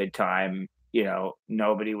having a good time.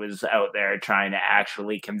 Nobody was out there trying to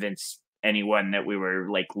actually convince anyone that we were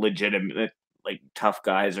like legitimate, like tough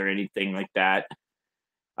guys or anything like that.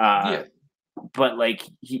 Uh, Yeah. but like,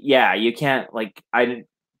 yeah, you can't like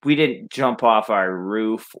we didn't jump off our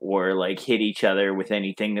roof or like hit each other with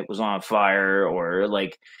anything that was on fire or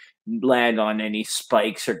like land on any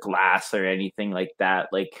spikes or glass or anything like that.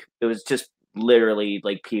 Like it was just literally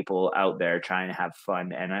like people out there trying to have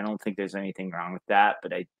fun, and I don't think there's anything wrong with that.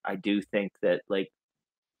 But I do think that like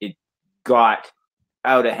it got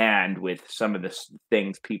out of hand with some of the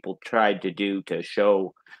things people tried to do to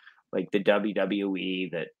show like the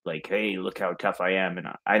WWE that like, hey, look how tough I am. And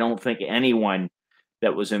I don't think anyone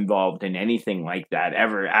that was involved in anything like that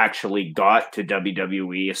ever actually got to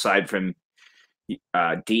WWE aside from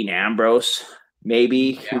Dean Ambrose,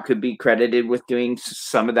 maybe, who Yeah. could be credited with doing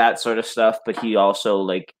some of that sort of stuff. But he also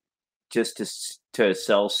like just to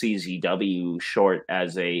sell CZW short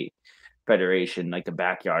as a federation, like a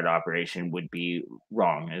backyard operation, would be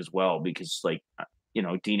wrong as well because like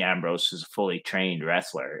Dean Ambrose is a fully trained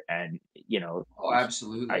wrestler, and Oh,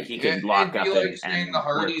 absolutely. he could It'd lock be up like and saying the work.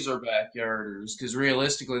 Hardys are backyarders, because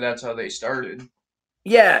realistically, that's how they started.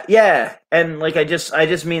 Yeah, and like I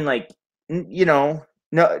just mean like no,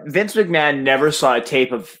 Vince McMahon never saw a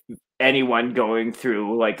tape of anyone going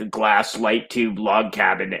through like a glass light tube log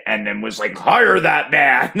cabin and then was like, hire that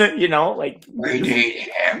man, like We need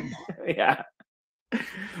him. yeah.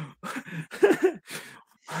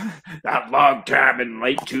 That log cabin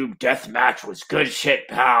light tube death match was good shit,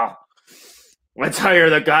 pal. Let's hire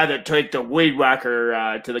the guy that took the weed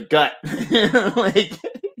whacker to the gut. like,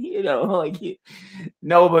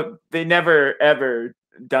 no, but they never ever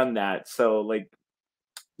done that. So, like,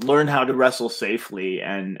 learn how to wrestle safely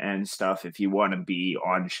and stuff if you want to be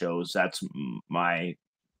on shows. That's my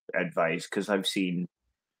advice because I've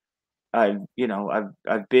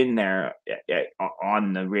been there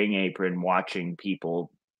on the ring apron watching people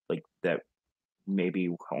like that maybe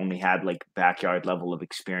only had like backyard level of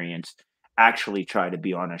experience actually try to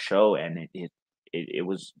be on a show, and it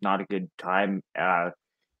was not a good time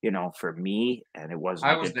for me, and it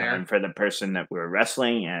wasn't I a was good time there. for the person that we were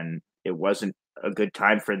wrestling, and it wasn't a good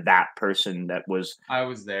time for that person that was I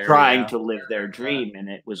was there. trying Yeah. to live I their remember that. dream, and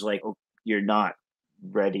it was like, oh, you're not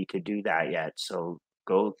ready to do that yet, so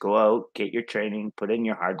Go out, get your training, put in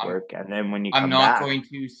your hard I'm work, and then when you I'm come not back, going to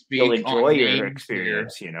you'll speak enjoy on your names here.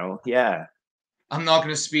 experience, Yeah. I'm not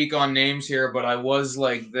going to speak on names here, but I was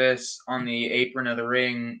like this on the apron of the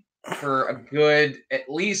ring for a good at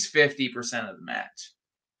least 50% of the match.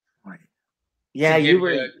 Right. To Yeah, give you you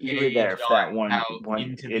were a you were gauge there for that on how one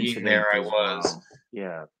into being there incident I as was. well.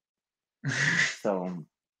 Yeah. So,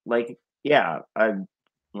 like, yeah, I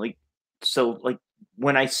like like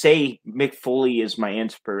when I say Mick Foley is my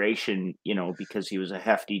inspiration, because he was a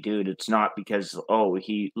hefty dude, it's not because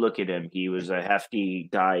he look at him, he was a hefty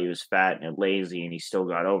guy, he was fat and lazy and he still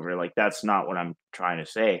got over. Like that's not what I'm trying to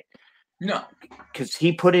say. No, Cuz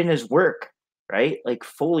he put in his work, right? Like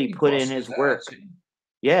Foley he put in busted his his ass. work.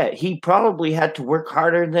 Yeah, he probably had to work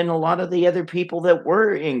harder than a lot of the other people that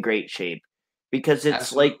were in great shape because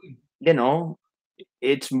it's like, Absolutely. you know,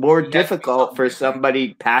 it's more He had to be difficult something for different.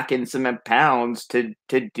 somebody packing some pounds to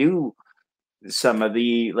do some of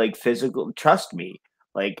the like physical. Trust me,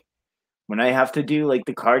 like when I have to do like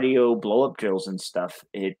the cardio blow up drills and stuff,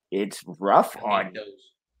 it's rough I hate on you.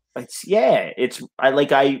 those. It's I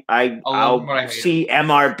like I love them, I'll but I hate them. see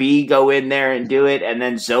MRB go in there and do it, and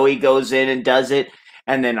then Zoe goes in and does it,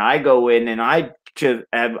 and then I go in and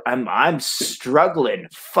I'm struggling,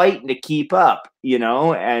 fighting to keep up,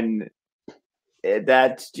 and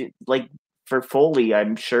that's like for Foley,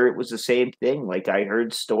 I'm sure it was the same thing. Like I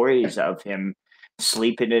heard stories of him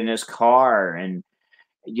sleeping in his car and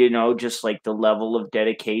just like the level of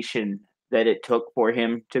dedication that it took for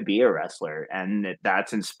him to be a wrestler. And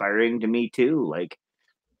that's inspiring to me too. Like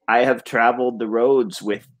I have traveled the roads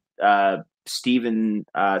with Steven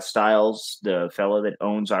Styles, the fellow that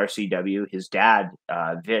owns RCW. His dad,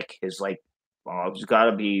 Vic, is like, he's got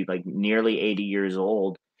to be like nearly 80 years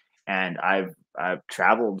old. And I've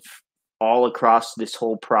traveled all across this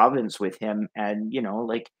whole province with him. And,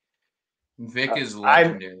 like, Vic is I'm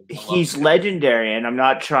legendary. I love he's Vic. legendary, and I'm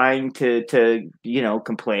not trying to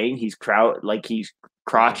complain. He's Yeah.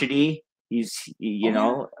 crotchety. Oh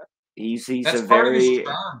yeah. He's a That's part of his very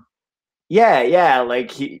charm. yeah, like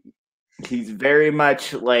he's very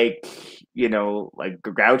much like like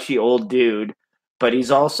grouchy old dude, but he's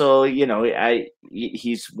also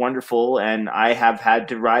he's wonderful, and I have had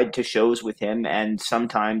to ride to shows with him, and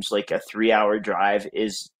sometimes like a 3 hour drive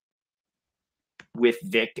is with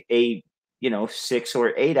Vic a 6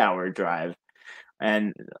 or 8 hour drive.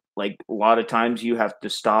 And like a lot of times you have to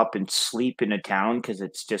stop and sleep in a town because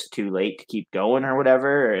it's just too late to keep going or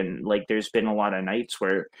whatever. And like there's been a lot of nights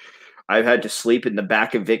where I've had to sleep in the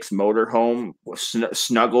back of Vic's motorhome,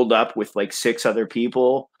 snuggled up with like 6 other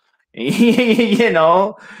people,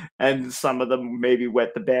 and some of them maybe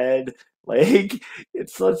wet the bed. Like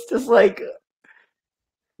it's just like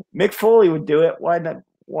Mick Foley would do it. Why not?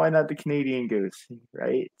 Why not the Canadian Goose?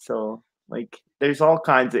 Right? So like, there's all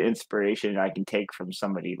kinds of inspiration I can take from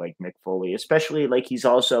somebody like Mick Foley, especially like he's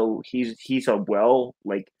a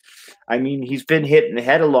I mean, he's been hit in the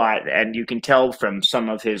head a lot, and you can tell from some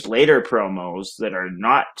of his later promos that are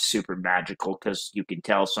not super magical because you can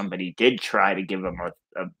tell somebody did try to give him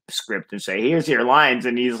a script and say, "Here's your lines,"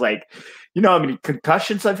 and he's like, "You know how many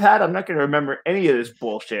concussions I've had? I'm not going to remember any of this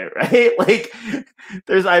bullshit, right?" Like,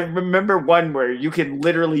 I remember one where you can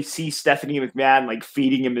literally see Stephanie McMahon like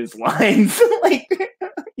feeding him his lines, like,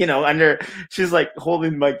 under she's like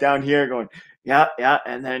holding the mic down here, going, yeah,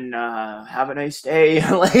 and then have a nice day,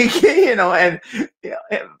 like and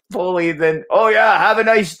Foley then, oh yeah, have a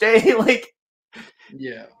nice day, like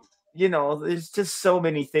Yeah. there's just so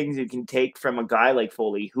many things you can take from a guy like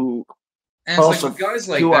Foley, who And it's like also, with guys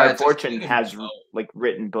like to our that, just fortune, let him has go. like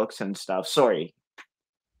written books and stuff. Sorry,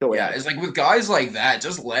 go Yeah, ahead. it's like with guys like that,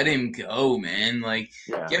 just let him go, man. Like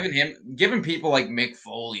Yeah, giving people like Mick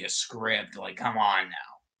Foley a script, like come on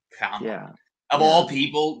now, come on. yeah, Of yeah. all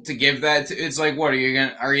people to give that to, it's like, what are you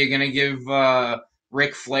gonna give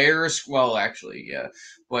Ric Flair well, actually, yeah,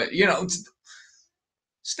 but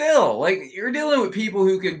still, like you're dealing with people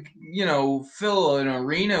who could, fill an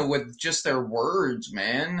arena with just their words,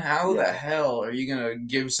 man. How the Yeah. hell are you gonna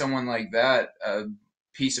give someone like that a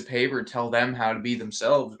piece of paper, tell them how to be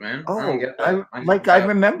themselves, man? I don't Oh, get that. I don't I get it.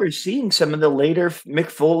 remember seeing some of the later Mick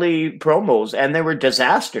Foley promos, and they were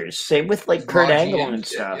disasters. Same with Just like Kurt raunchy Angle and and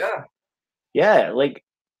shit. stuff. Yeah. Yeah, like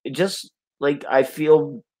just like I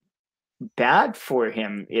feel bad for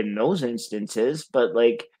him in those instances, but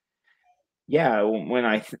like yeah, when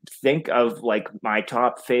I think of like my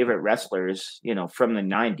top favorite wrestlers, from the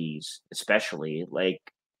 90s, especially, like,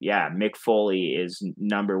 yeah, Mick Foley is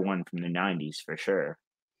number one from the 90s for sure.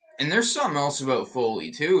 And there's something else about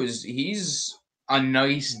Foley too, is he's a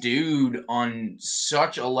nice dude on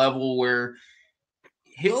such a level where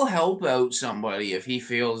he'll help out somebody if he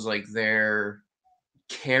feels like they're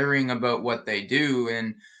caring about what they do.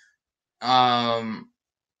 And um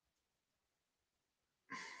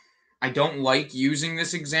I don't like using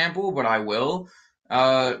this example, but I will.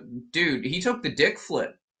 Uh Dude, he took the dick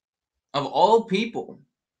flip of all people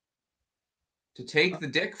to take the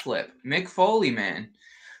dick flip. Mick Foley, man.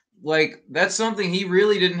 Like, that's something he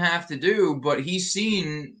really didn't have to do, but he's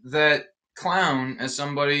seen that clown as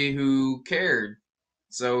somebody who cared.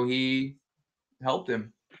 So he helped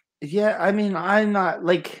him. Yeah, I mean, I'm not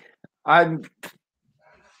like I'm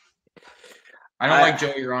I don't like I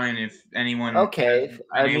Joey Ryan if anyone okay. hasn't been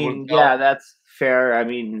I able to mean, tell. yeah, that's fair. I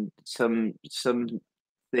mean, some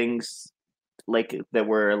things like that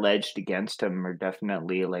were alleged against him are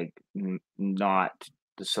definitely like not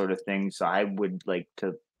the sort of things I would like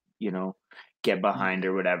to, you know, get behind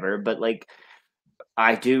or whatever. But like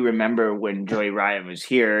I do remember when Joey Ryan was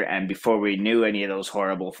here, and before we knew any of those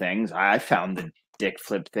horrible things, I found the dick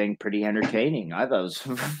flip thing pretty entertaining. I thought it was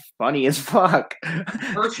funny as fuck.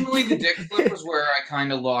 Personally, the dick flip was where I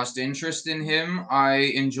kind of lost interest in him. I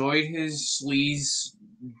enjoyed his sleaze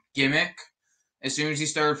gimmick. As soon as he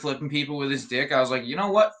started flipping people with his dick, I was like, you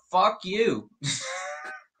know what? Fuck you.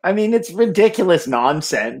 I mean, it's ridiculous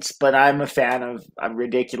nonsense, but I'm a fan of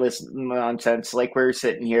ridiculous nonsense. Like we're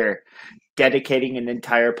sitting here dedicating an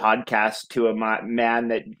entire podcast to a man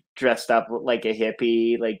that dressed up like a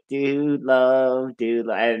hippie, like dude,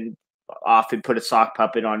 and often put a sock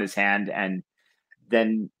puppet on his hand, and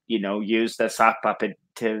then use the sock puppet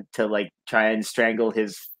to like try and strangle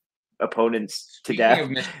his opponents to Speaking death. of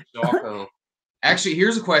Mr. Socko, actually,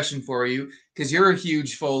 here's a question for you, because you're a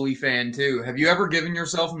huge Foley fan too. Have you ever given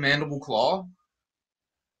yourself a mandible claw?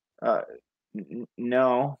 uh,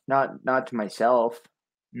 no, not to myself.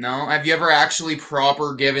 No? Have you ever actually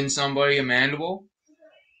proper given somebody a mandible?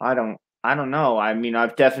 I don't know. I mean,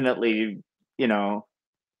 I've definitely, you know,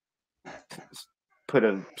 put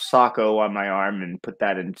a socko on my arm and put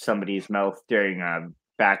that in somebody's mouth during a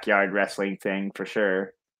backyard wrestling thing for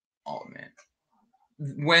sure. Oh man.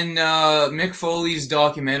 When Mick Foley's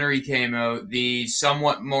documentary came out, the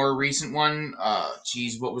somewhat more recent one,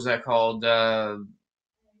 geez, what was that called? The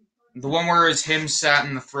one where it's him sat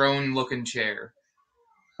in the throne looking chair.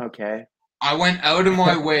 Okay. I went out of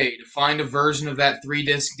my way to find a version of that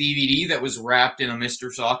 3-disc DVD that was wrapped in a Mr.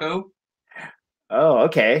 Socko. Oh,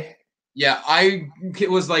 okay. Yeah, I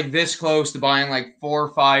was like this close to buying like 4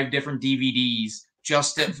 or 5 different DVDs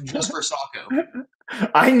just for Socko.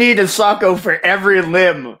 I need a socko for every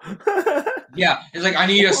limb. Yeah, it's like I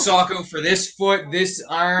need a Socko for this foot, this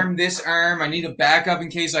arm, this arm. I need a backup in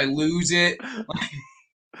case I lose it.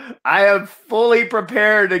 I am fully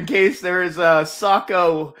prepared in case there is a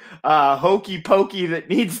socko hokey pokey that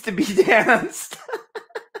needs to be danced.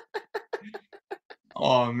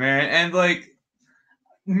 Oh man, and like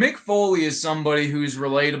Mick Foley is somebody who's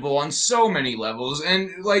relatable on so many levels,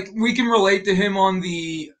 and like we can relate to him on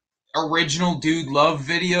the original Dude Love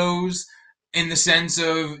videos in the sense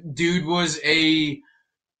of dude was a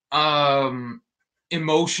um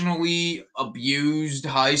emotionally abused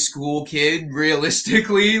high school kid,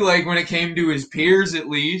 realistically, like when it came to his peers at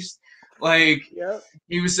least. Like Yep.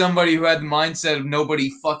 he was somebody who had the mindset of nobody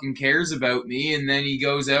fucking cares about me, and then he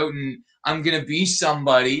goes out and I'm gonna be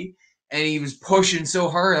somebody, and he was pushing so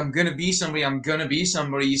hard, I'm gonna be somebody, I'm gonna be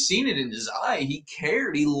somebody. You seen it in his eye. He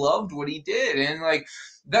cared. He loved what he did, and like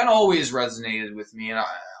that always resonated with me, and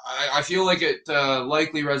I feel like it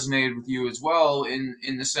likely resonated with you as well in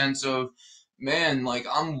the sense of, man, like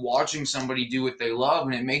I'm watching somebody do what they love,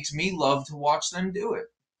 and it makes me love to watch them do it.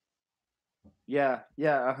 Yeah,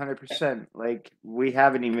 100%. Like we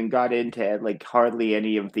haven't even got into like hardly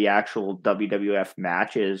any of the actual WWF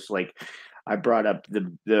matches. Like I brought up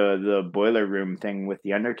the boiler room thing with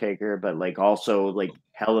the Undertaker, but like also like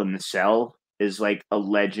Hell in the Cell is like a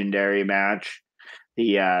legendary match.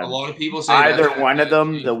 The A lot of people say that either should one of get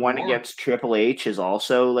them, the changed one more. against Triple H is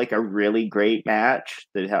also like a really great match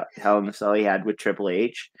that Hell in the Cell he had with Triple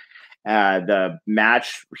H. The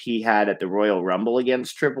match he had at the Royal Rumble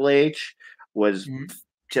against Triple H was Mhm.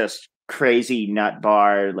 just crazy nut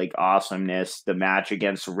bar like awesomeness. The match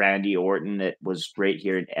against Randy Orton that was right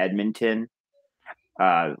here in Edmonton,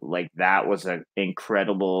 like that was an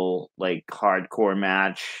incredible like hardcore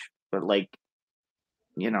match. But like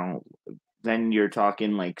you know, then you're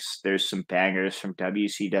talking like there's some bangers from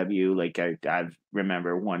WCW. Like I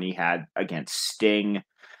remember one he had against Sting.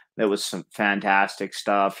 That was some fantastic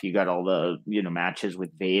stuff. You got all the matches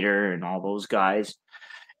with Vader and all those guys.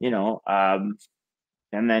 You know, and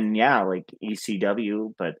then yeah, like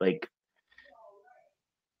ECW, but like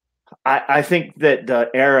I think that the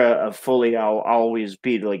era of Foley I'll always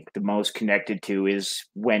be like the most connected to is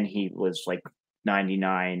when he was like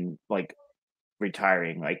 99, like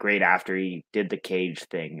retiring, like right after he did the cage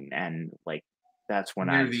thing, and like that's when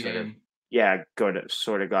Near I the sort of, end. yeah,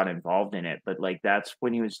 got involved in it. But like that's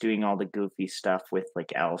when he was doing all the goofy stuff with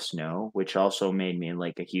like Al Snow, which also made me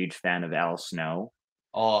like a huge fan of Al Snow.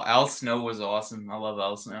 Oh, Al Snow was awesome. I love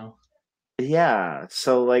Al Snow. Yeah,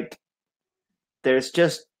 so like there's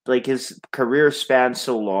just like his career spans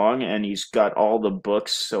so long, and he's got all the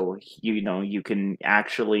books, so you know you can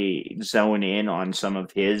actually zone in on some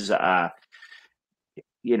of his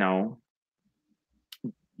you know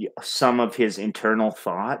some of his internal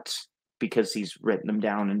thoughts because he's written them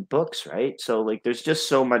down in books, right? So like there's just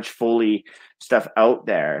so much Foley stuff out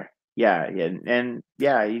there. Yeah, and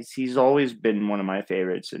yeah, he's always been one of my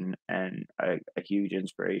favorites, and a huge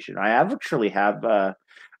inspiration. I actually have a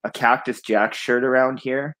Cactus Jack shirt around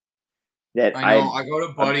here that I know. I I got a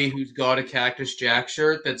uh, buddy who's got a Cactus Jack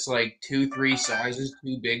shirt that's like two, three sizes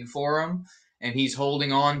too big for him, and he's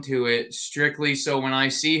holding on to it strictly so when I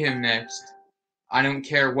see him next, I don't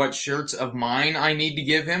care what shirts of mine I need to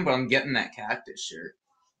give him, but I'm getting that Cactus shirt.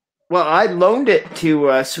 well, I loaned it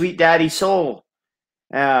to Sweet Daddy Soul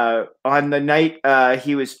on the night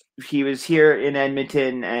he was here in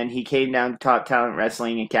Edmonton, and he came down to Top Talent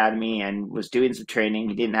Wrestling Academy and was doing some training.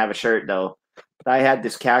 He didn't have a shirt though, but I had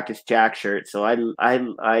this Cactus Jack shirt, so I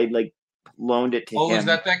like loaned it to Oh, is him.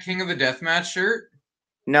 that King of the Deathmatch shirt?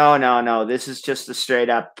 No, no, no. This is just a straight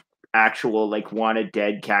up actual like wanted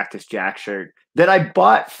dead Cactus Jack shirt that I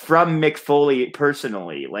bought from Mick Foley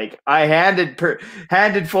personally. Like I handed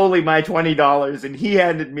Foley my $20 and he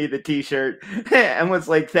handed me the t-shirt and was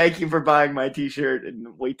like, "Thank you for buying my t-shirt." And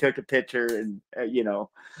we took a picture and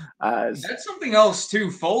uh That's something else too.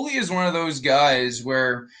 Foley is one of those guys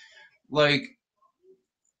where like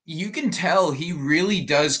you can tell he really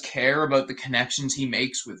does care about the connections he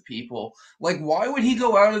makes with people. Like, why would he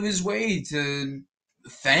go out of his way to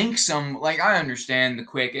thank some? Like, I understand the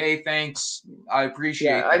quick, hey, thanks, I yeah,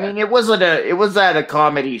 appreciate I that. mean it was at a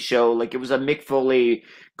comedy show. Like it was a Mick Foley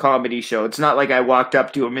comedy show. It's not like I walked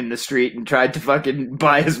up to him in the street and tried to fucking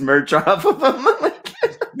buy his merch off of him. Like,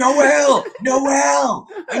 Noel, Noel,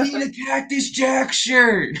 I need a Cactus Jack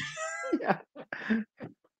shirt. yeah.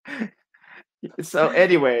 So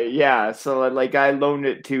anyway, yeah. So like I loaned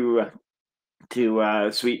it to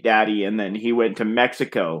Sweet Daddy, and then he went to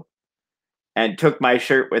Mexico and took my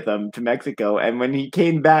shirt with him to Mexico. And when he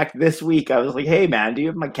came back this week, I was like, "Hey man, do you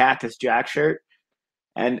have my Cactus Jack shirt?"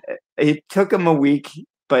 And it took him a week,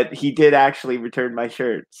 but he did actually return my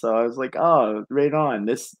shirt. So I was like, "Oh, right on.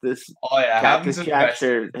 This Oh yeah, having Cactus some Jack best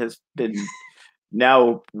shirt has been."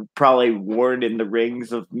 Now probably worn in the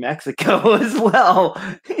rings of Mexico as well.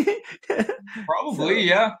 probably, So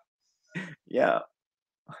yeah. yeah,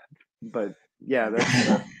 but yeah,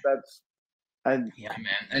 that's and Yeah,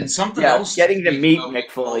 man. And something yeah, else to getting to speak meet about Mick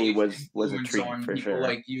Mick Foley Foley's was a influence treat on for people sure.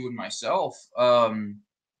 like you and myself.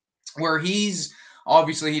 Where he's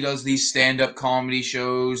obviously he does these stand-up comedy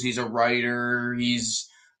shows, he's a writer, he's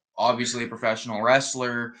obviously a professional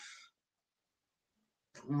wrestler.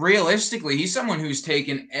 Realistically, he's someone who's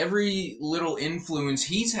taken every little influence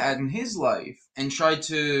he's had in his life and tried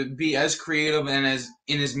to be as creative and as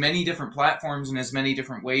in as many different platforms in as many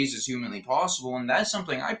different ways as humanly possible, and that's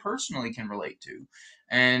something I personally can relate to.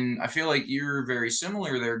 And I feel like you're very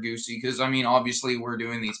similar there, Goosey, because I mean, obviously we're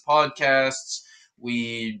doing these podcasts,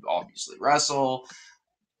 we obviously wrestle,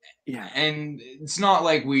 Yeah, and it's not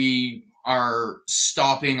like we are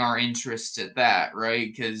stopping our interests at that,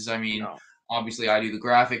 right? Because I mean, no. obviously, I do the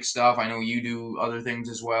graphic stuff. I know you do other things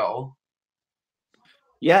as well.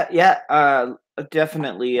 Yeah, yeah,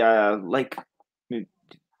 definitely like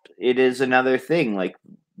it is another thing. Like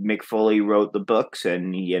Mick Foley wrote the books,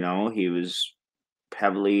 and he was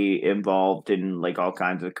heavily involved in like all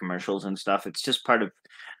kinds of commercials and stuff. It's just part of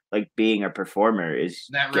like being a performer is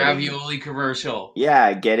That getting, ravioli commercial.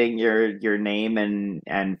 yeah, getting your name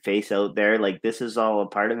and face out there. Like this is all a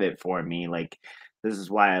part of it for me. Like this is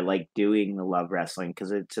why I like doing the love wrestling,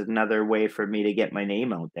 because it's another way for me to get my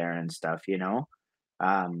name out there and stuff.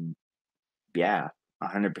 um yeah,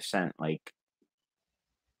 100%. Like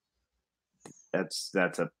that's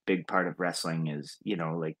a big part of wrestling is,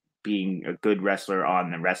 like being a good wrestler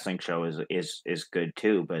on the wrestling show is good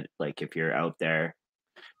too, but like if you're out there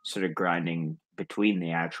sort of grinding between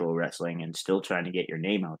the actual wrestling and still trying to get your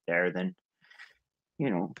name out there, then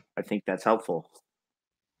I think that's helpful.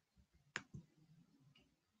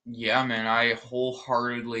 Yeah, man, I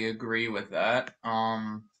wholeheartedly agree with that.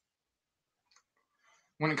 When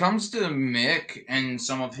it comes to Mick and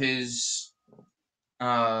some of his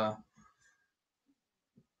uh,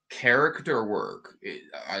 character work,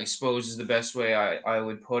 I suppose is the best way I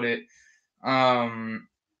would put it. Um,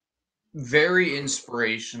 Very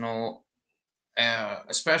inspirational,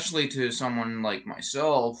 especially to someone like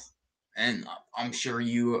myself, and I'm sure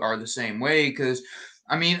you are the same way. Because,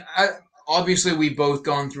 I mean, obviously we've both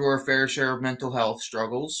gone through our fair share of mental health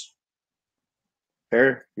struggles,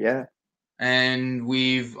 Fair, yeah. and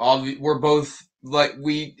we're both like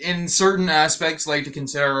we in certain aspects like to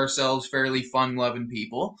consider ourselves fairly fun-loving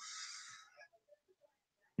people.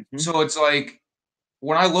 Hmm. So it's like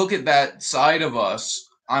when I look at that side of us,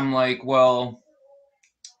 I'm like, well,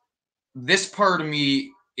 this part of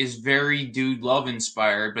me is very dude love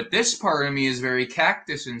inspired, but this part of me is very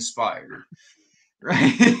cactus inspired,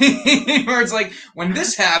 right? Where it's like when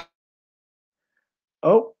this happens.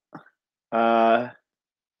 Oh, uh,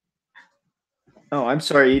 oh, I'm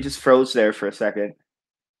sorry, you just froze there for a second.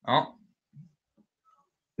 Oh,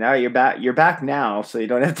 Now you're back. You're back now, so you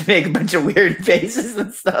don't have to make a bunch of weird faces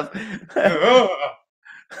and stuff.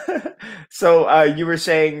 So you were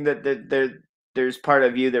saying that there's part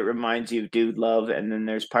of you that reminds you of Dude Love, and then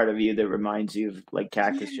there's part of you that reminds you of like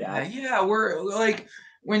Cactus yeah, Jack. yeah. We're like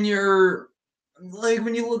when you're like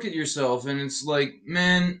when you look at yourself, and it's like,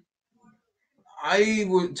 man,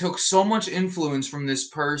 took so much influence from this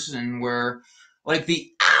person where, like,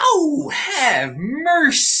 the ow, have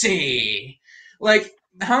mercy. Like,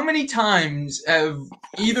 how many times have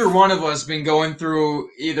either one of us been going through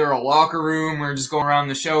either a locker room or just going around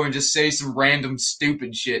the show and just say some random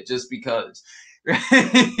stupid shit just because?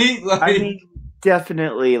 Right? I Like, mean,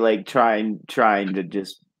 definitely like trying to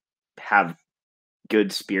just have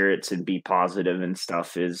good spirits and be positive and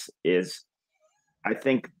stuff is I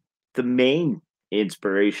think the main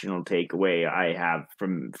inspirational takeaway I have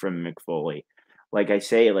from Mick Foley. Like I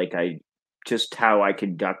say, like I just how I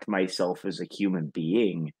conduct myself as a human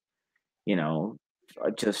being, you know,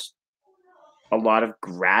 just a lot of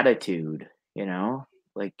gratitude, you know?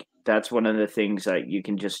 Like that's one of the things that you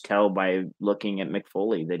can just tell by looking at Mick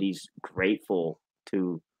Foley that he's grateful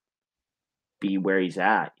to be where he's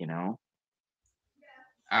at, you know?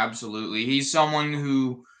 absolutely. He's someone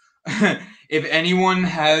who, if anyone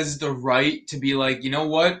has the right to be like, you know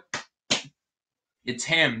what? It's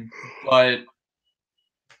him. But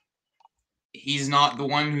he's not the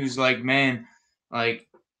one who's like, man, like,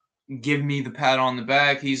 give me the pat on the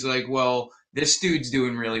back. He's like, well, this dude's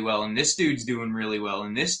doing really well, and this dude's doing really well,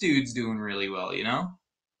 and this dude's doing really well, you know?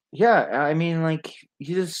 Yeah, I mean, like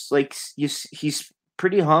he just like he's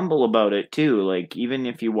pretty humble about it too. Like even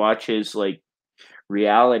if you watch his like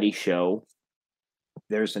reality show,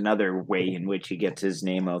 there's another way in which he gets his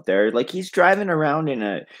name out there. Like he's driving around in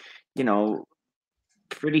a, you know,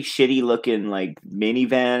 pretty shitty looking like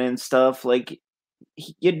minivan and stuff. Like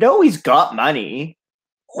you know he's got money.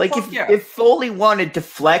 Oh, Like fuck yeah. if Foley wanted to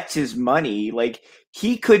flex his money, like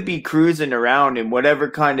he could be cruising around in whatever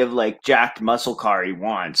kind of like jacked muscle car he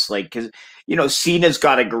wants. Like because you know Cena's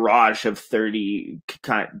got a garage of 30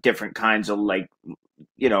 different kinds of like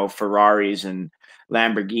you know Ferraris and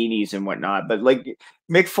Lamborghinis and whatnot. But like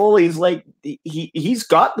Mick Foley's like he's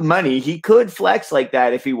got the money. He could flex like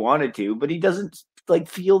that if he wanted to, but he doesn't like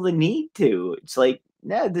feel the need to. It's like,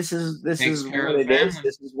 nah, this Takes is care what of the it is. family.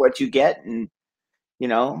 This is what you get, and you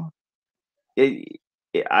know,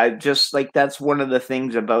 I just like that's one of the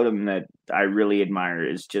things about him that I really admire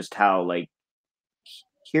is just how like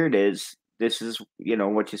here it is. This is you know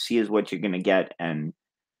what you see is what you're gonna get, and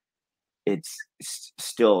it's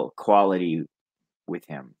still quality with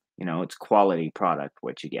him. You know, it's quality product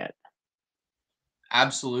what you get.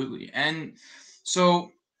 Absolutely. And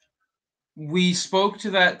so we spoke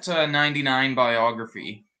to that 99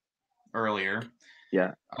 biography earlier.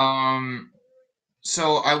 Yeah. Um,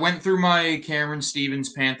 so I went through my Cameron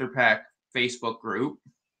Stevens Panther Pack Facebook group,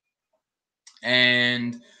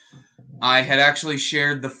 and I had actually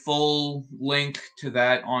shared the full link to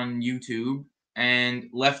that on YouTube and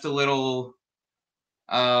left a little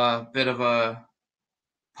bit of a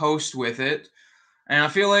post with it. And I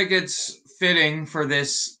feel like it's fitting for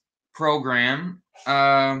this program.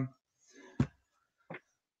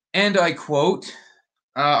 And I quote,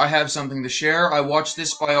 I have something to share. I watched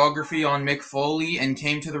this biography on Mick Foley and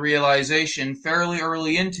came to the realization fairly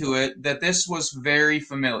early into it that this was very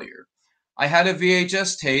familiar. I had a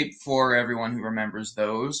VHS tape, for everyone who remembers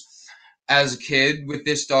those, as a kid with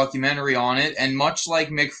this documentary on it, and much like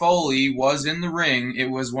Mick Foley was in the ring, it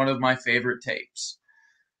was one of my favorite tapes.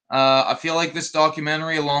 I feel like this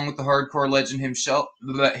documentary, along with the hardcore legend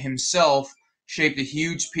himself, shaped a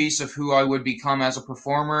huge piece of who I would become as a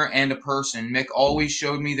performer and a person. Mick always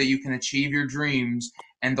showed me that you can achieve your dreams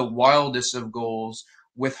and the wildest of goals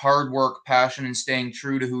with hard work, passion, and staying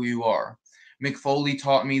true to who you are. Mick Foley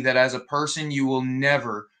taught me that as a person, you will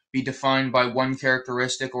never be defined by one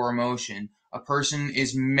characteristic or emotion. A person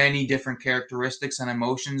is many different characteristics and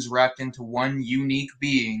emotions wrapped into one unique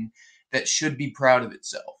being that should be proud of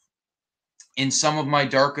itself. In some of my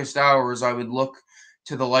darkest hours, I would look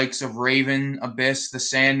to the likes of Raven, Abyss, the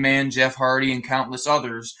Sandman, Jeff Hardy, and countless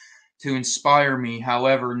others to inspire me.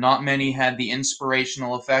 However, not many had the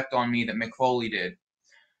inspirational effect on me that Mick Foley did.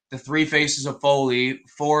 The three faces of Foley,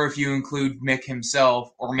 four if you include Mick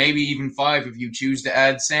himself, or maybe even five if you choose to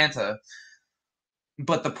add Santa.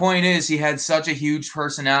 But the point is, he had such a huge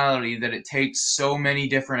personality that it takes so many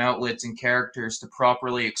different outlets and characters to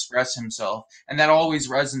properly express himself, and that always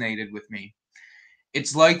resonated with me.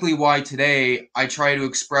 It's likely why today I try to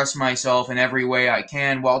express myself in every way I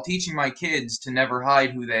can while teaching my kids to never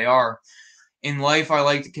hide who they are. In life, I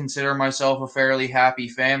like to consider myself a fairly happy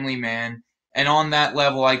family man, and on that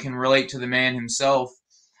level, I can relate to the man himself.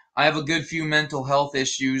 I have a good few mental health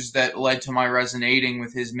issues that led to my resonating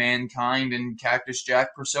with his Mankind and Cactus Jack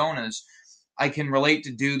personas. I can relate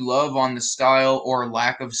to Dude Love on the style or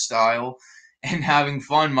lack of style and having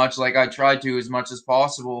fun, much like I try to as much as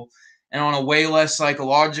possible. And on a way less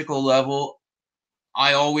psychological level,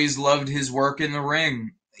 I always loved his work in the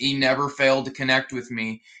ring. He never failed to connect with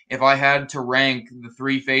me. If I had to rank the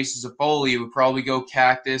three faces of Foley, it would probably go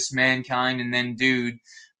Cactus, Mankind, and then Dude.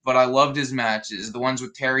 But I loved his matches, the ones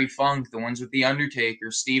with Terry Funk, the ones with The Undertaker,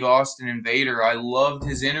 Steve Austin, and Vader. I loved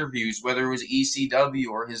his interviews, whether it was ECW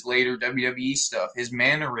or his later WWE stuff. His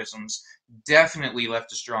mannerisms definitely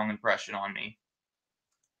left a strong impression on me.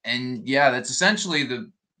 And yeah, that's essentially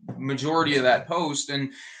the majority of that post.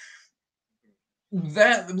 And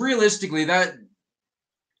that realistically, that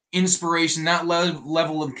inspiration, that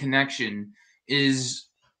level of connection is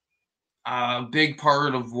a big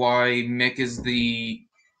part of why Mick is the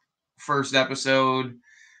first episode.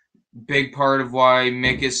 Big part of why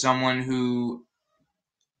Mick is someone who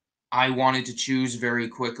I wanted to choose very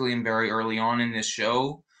quickly and very early on in this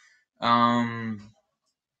show.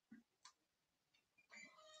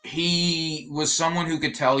 He was someone who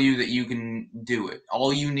could tell you that you can do it.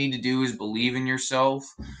 All you need to do is believe in yourself.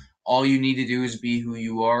 All you need to do is be who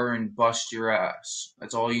you are and bust your ass.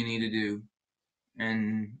 That's all you need to do.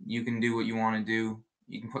 And you can do what you want to do.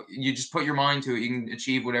 You just put your mind to it. You can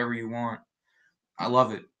achieve whatever you want. I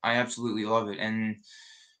love it. I absolutely love it. And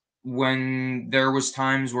when there was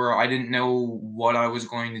times where I didn't know what I was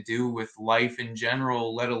going to do with life in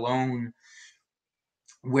general, let alone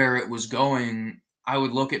where it was going, I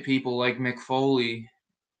would look at people like Mick Foley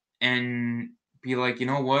and be like, you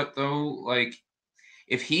know what though? Like,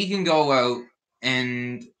 if he can go out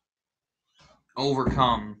and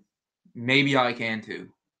overcome, maybe I can too.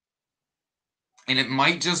 And it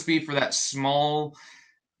might just be for that small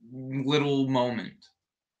little moment.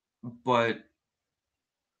 But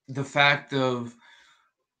the fact of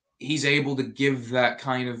he's able to give that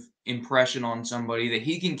kind of impression on somebody, that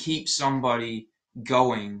he can keep somebody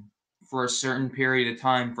going for a certain period of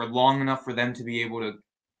time for long enough for them to be able to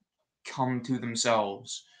come to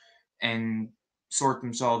themselves and sort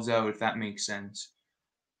themselves out, if that makes sense.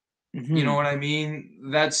 Mm-hmm. You know what I mean?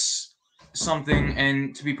 That's something,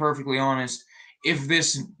 and to be perfectly honest, if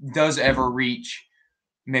this does ever reach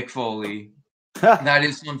Mick Foley, that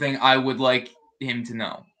is something I would like him to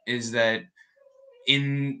know, is that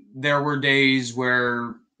there were days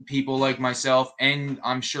where people like myself, and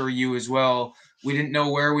I'm sure you as well, we didn't know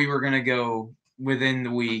where we were going to go within the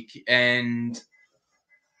week. And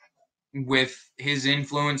with his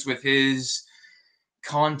influence, with his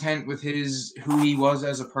content, with his who he was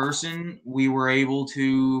as a person, we were able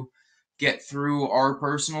to get through our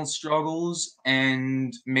personal struggles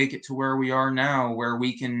and make it to where we are now, where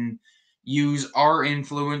we can use our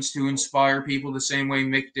influence to inspire people the same way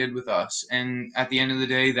Mick did with us. And at the end of the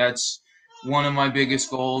day, that's one of my biggest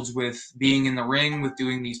goals with being in the ring, with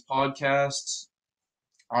doing these podcasts.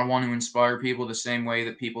 I want to inspire people the same way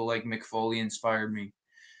that people like Mick Foley inspired me.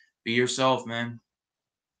 Be yourself, man.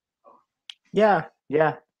 Yeah,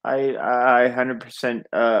 yeah. I 100%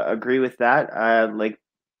 agree with that.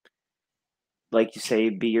 Like you say,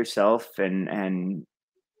 be yourself, and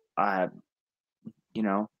uh, you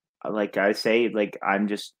know, like I say, like I'm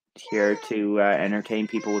just here to entertain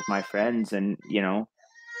people with my friends, and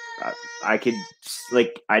I could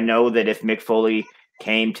I know that if Mick Foley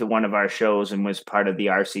came to one of our shows and was part of the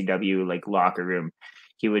RCW like locker room,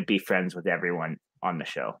 he would be friends with everyone on the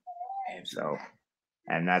show. Absolutely. So,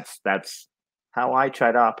 and that's how I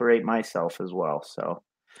try to operate myself as well. So,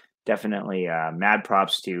 definitely mad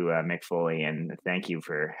props to Mick Foley, and thank you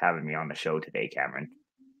for having me on the show today, Cameron.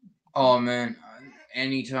 Oh man,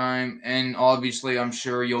 anytime. And obviously, I'm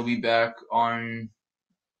sure you'll be back on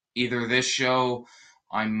either this show.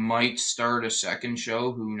 I might start a second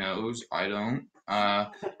show. Who knows? I don't.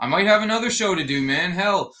 I might have another show to do, man.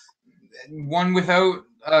 Hell, one without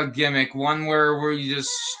a gimmick, one where you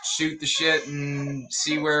just shoot the shit and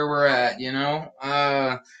see where we're at.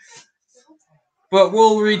 But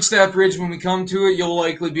we'll reach that bridge when we come to it. You'll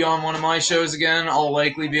likely be on one of my shows again. I'll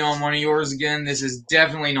likely be on one of yours again. This is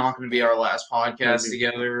definitely not going to be our last podcast Maybe.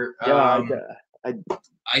 together. Yeah, I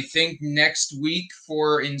I think next week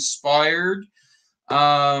for Inspired.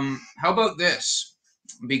 How about this?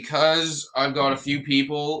 Because I've got a few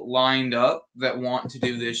people lined up that want to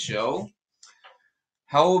do this show.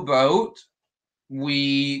 How about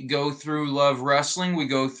we go through Love Wrestling? We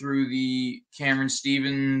go through the Cameron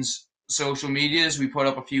Stevens social medias. We put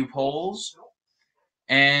up a few polls,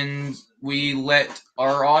 and we let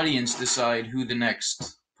our audience decide who the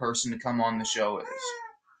next person to come on the show is.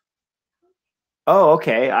 Oh,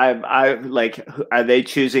 okay. I like. Are they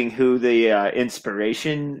choosing who the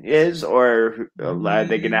inspiration is, or are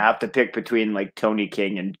they gonna have to pick between like Tony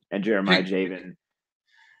King and Jeremiah Pick, Javen?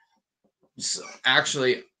 so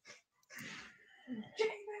actually,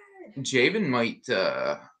 Javen might.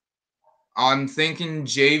 I'm thinking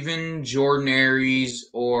Javen, Jordan Aries,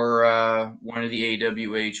 or one of the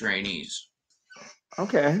AWA trainees.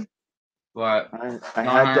 Okay. But I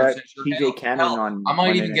not had 100% sure. TJ Cannon Hell, I on might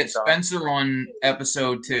one even get NHL. Spencer on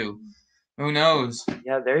episode 2. Who knows?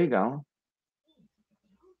 Yeah, there you go.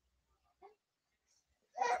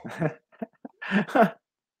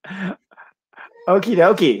 Okie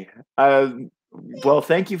dokie. Well,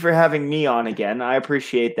 thank you for having me on again. I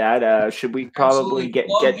appreciate that. Should we probably Absolutely.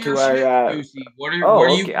 Plug get your to shit, our? Lucy. What are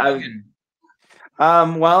Oh, you okay. plugging?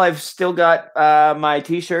 Well, I've still got my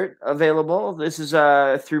T-shirt available. This is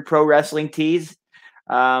through Pro Wrestling Tees.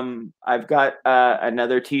 I've got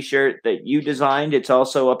another T-shirt that you designed. It's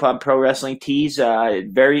also up on Pro Wrestling Tees.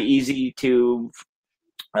 Very easy to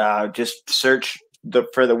just search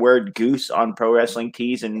for the word goose on Pro Wrestling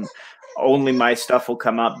Tees, and only my stuff will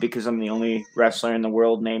come up because I'm the only wrestler in the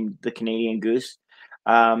world named the Canadian Goose.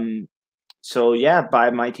 So yeah, buy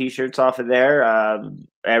my T-shirts off of there.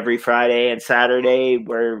 Every Friday and Saturday,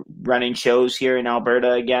 we're running shows here in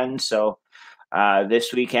Alberta again. So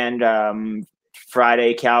this weekend,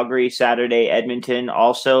 Friday Calgary, Saturday Edmonton.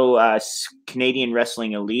 Also, Canadian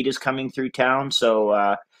Wrestling Elite is coming through town.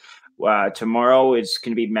 So tomorrow is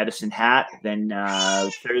going to be Medicine Hat. Then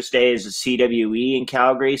Thursday is the CWE in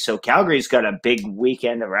Calgary. So Calgary's got a big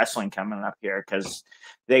weekend of wrestling coming up here because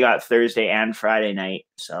they got Thursday and Friday night.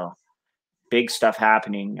 So big stuff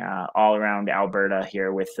happening all around Alberta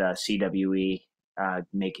here with CWE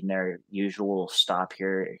making their usual stop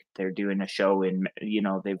here. They're doing a show in,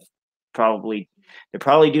 they're probably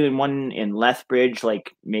doing one in Lethbridge,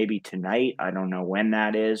 like maybe tonight. I don't know when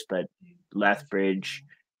that is, but Lethbridge,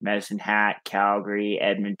 Medicine Hat, Calgary,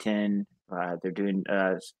 Edmonton. They're doing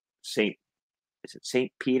St. Is it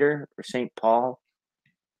St. Peter or St. Paul?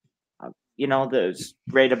 The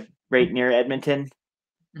right near Edmonton.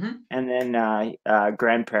 Mm-hmm. And then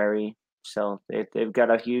Grand Prairie. So they've got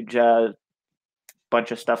a huge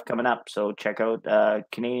bunch of stuff coming up. So check out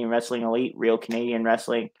Canadian Wrestling Elite, Real Canadian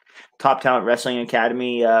Wrestling, Top Talent Wrestling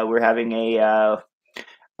Academy. We're having a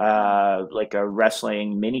like a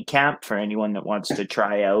wrestling mini camp for anyone that wants to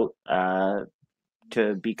try out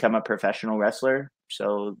to become a professional wrestler.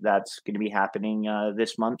 So that's going to be happening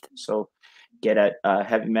this month. So get at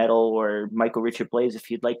Heavy Metal or Michael Richard Blaze if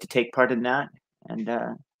you'd like to take part in that. And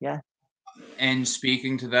yeah. And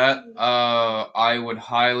speaking to that, I would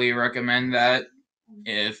highly recommend that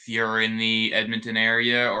if you're in the Edmonton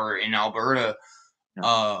area or in Alberta.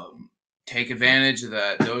 Take advantage of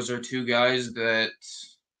that. Those are two guys that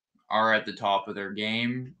are at the top of their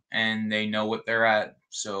game and they know what they're at.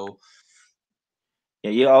 So yeah,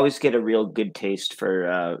 you always get a real good taste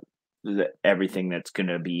for everything that's going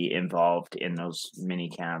to be involved in those mini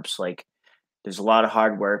camps. Like there's a lot of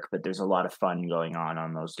hard work, but there's a lot of fun going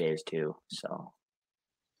on those days too. So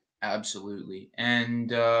absolutely.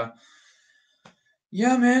 And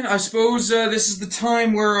yeah, man, I suppose this is the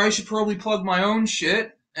time where I should probably plug my own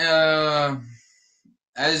shit. As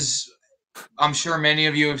I'm sure many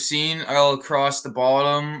of you have seen, all across the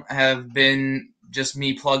bottom have been just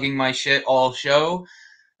me plugging my shit all show.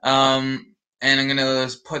 And I'm gonna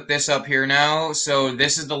put this up here now. So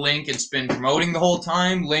this is the link it's been promoting the whole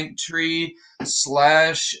time. Linktree /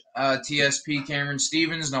 TSP Cameron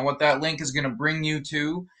Stevens. Now what that link is gonna bring you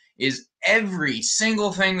to is every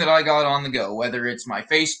single thing that I got on the go, whether it's my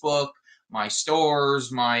Facebook, my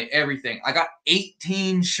stores, my everything. I got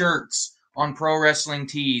 18 shirts on Pro Wrestling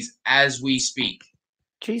Tees as we speak.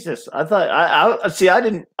 Jesus, I thought I see.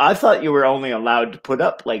 I thought you were only allowed to put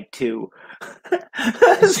up like 2. See,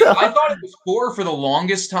 So, I thought it was 4 for the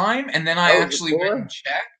longest time, and then I oh, is it actually went and 4?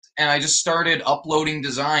 checked, and I just started uploading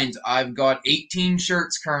designs. I've got 18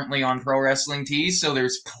 shirts currently on Pro Wrestling Tees, so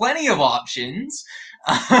there's plenty of options.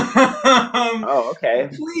 Oh, okay. Well,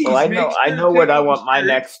 Please make I sure to know pick what I up a want my shirt.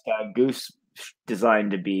 next goose design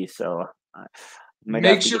to be. So I might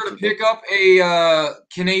have Make to sure get to you the. pick up a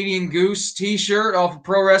Canadian Goose t-shirt off of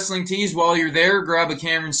Pro Wrestling Tees while you're there. Grab a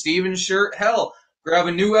Cameron Stevens shirt. Hell, grab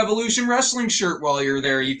a New Evolution Wrestling shirt while you're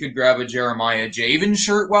there. You could grab a Jeremiah Javen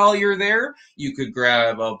shirt while you're there. You could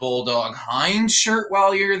grab a Bulldog Hines shirt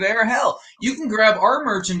while you're there. Hell, you can grab our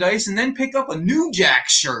merchandise and then pick up a New Jack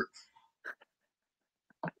shirt.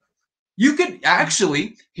 You could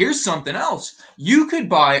actually, here's something else. You could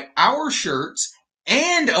buy our shirts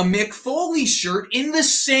and a Mick Foley shirt in the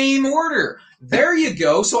same order. There you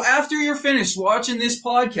go. So after you're finished watching this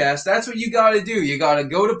podcast, that's what you got to do. You got to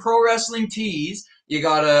go to Pro Wrestling Tees. You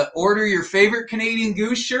got to order your favorite Canadian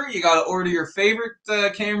Goose shirt. You got to order your favorite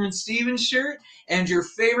Cameron Stevens shirt and your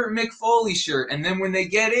favorite Mick Foley shirt. And then when they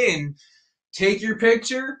get in, take your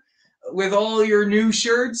picture with all your new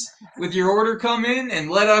shirts with your order come in and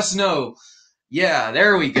let us know. Yeah,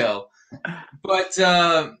 there we go. But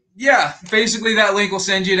yeah, basically that link will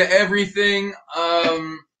send you to everything.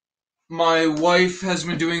 My wife has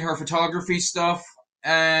been doing her photography stuff,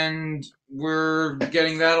 and we're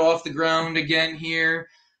getting that off the ground again here.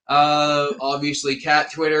 Obviously,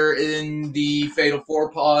 Cat Twitter in the Fatal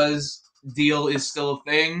Four Paws deal is still a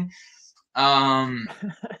thing.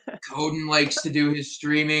 Coden likes to do his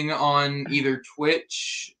streaming on either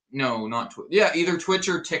Twitch. No, not Twitch. Yeah, either Twitch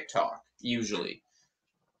or TikTok, usually.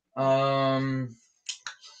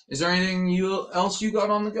 Is there anything else you got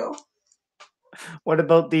on the go? What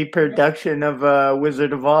about the production of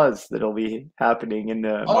Wizard of Oz that'll be happening in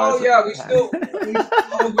Oh Mars? yeah, Wizard of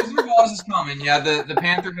Oz is coming. Yeah, the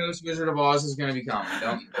Panther House Wizard of Oz is going to be coming.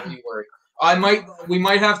 Don't you worry. We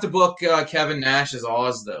might have to book Kevin Nash as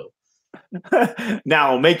Oz though.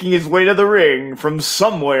 Now making his way to the ring from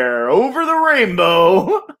somewhere over the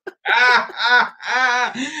rainbow.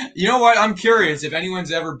 You know what? I'm curious if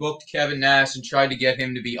anyone's ever booked Kevin Nash and tried to get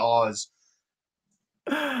him to be Oz.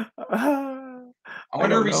 I I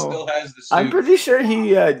wonder don't if he know. still has the I'm suit. pretty sure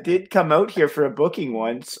he did come out here for a booking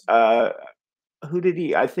once. Who did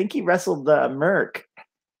he? I think he wrestled Merc,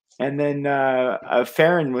 and then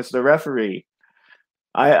Farron was the referee.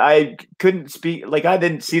 I couldn't speak, like I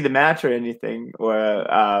didn't see the match or anything, or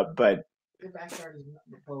but Your backyard is not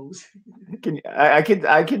the pose. I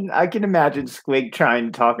can imagine Squig trying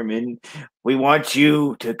to talk him in. We want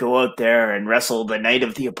you to go out there and wrestle the Night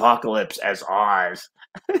of the Apocalypse as Oz.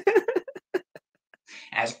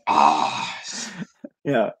 As Oz.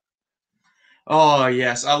 Yeah. Oh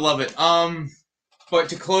yes, I love it. But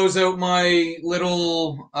to close out my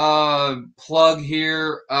little plug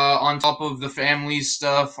here, on top of the family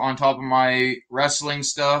stuff, on top of my wrestling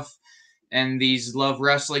stuff, and these Love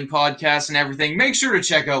Wrestling podcasts and everything, make sure to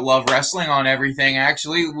check out Love Wrestling on everything.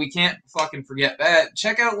 Actually, we can't fucking forget that.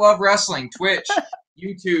 Check out Love Wrestling, Twitch,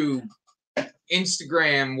 YouTube,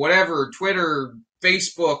 Instagram, whatever, Twitter,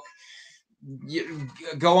 Facebook.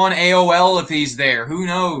 Go on AOL if he's there. Who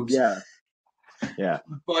knows? Yeah. Yeah.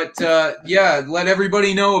 But yeah, let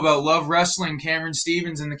everybody know about Love Wrestling, Cameron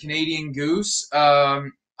Stevens, and the Canadian Goose.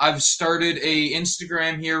 I've started a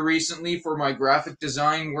Instagram here recently for my graphic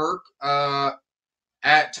design work at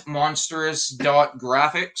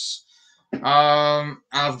monstrous.graphics.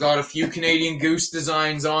 I've got a few Canadian Goose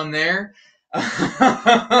designs on there.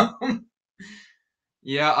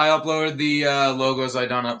 Yeah, I uploaded the logos I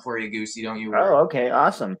done up for you, Goosey. Don't you worry. Oh, okay.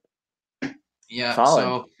 Awesome. Yeah, Solid.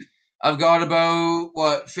 so I've got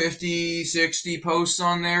about 50, 60 posts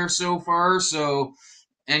on there so far. So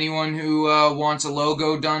anyone who wants a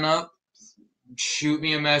logo done up, shoot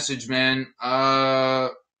me a message, man. A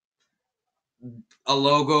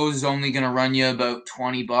logo is only gonna run you about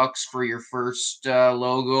 $20 for your first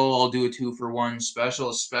logo. I'll do a 2-for-1 special,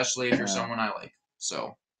 especially if you're someone I like.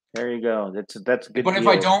 So there you go. That's a good but deal. if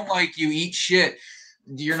I don't like you, eat shit.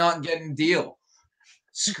 You're not getting a deal.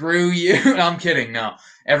 Screw you. I'm kidding. No,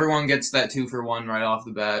 everyone gets that 2-for-1 right off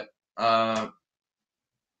the bat.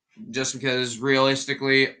 Just because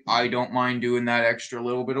realistically, I don't mind doing that extra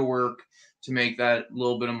little bit of work to make that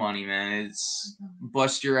little bit of money, man. It's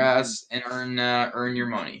bust your ass and earn your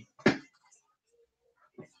money.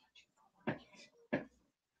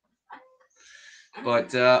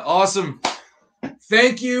 But awesome.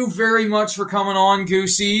 Thank you very much for coming on,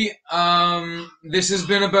 Goosey. This has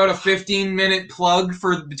been about a 15-minute plug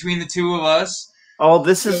for between the two of us. Oh,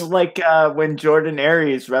 this is like when Jordan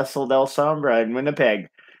Aries wrestled El Sombra in Winnipeg.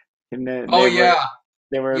 And Oh yeah,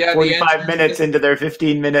 they were yeah. The 45 entrance. minutes into their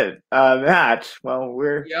 15-minute match. Well, Yep,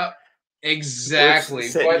 we're exactly.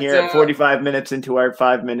 sitting But here at 45 minutes into our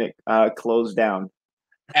 5-minute close down.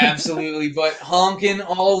 absolutely. But honking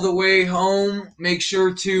all the way home. Make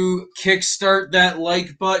sure to kickstart that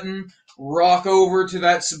like button. Rock over to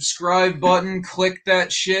that subscribe button. Click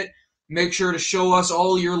that shit. Make sure to show us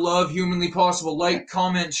all your love humanly possible. Like,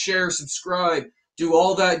 comment, share, subscribe. Do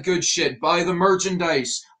all that good shit. Buy the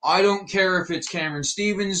merchandise. I don't care if it's Cameron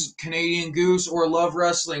Stevens, Canadian Goose, or Love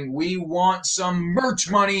Wrestling. We want some merch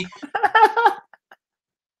money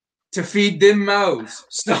to feed them mouths.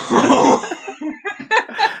 So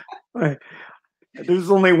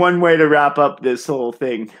There's only one way to wrap up this whole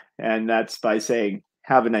thing, and that's by saying,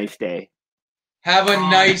 have a nice day. have a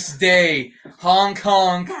nice day. Honk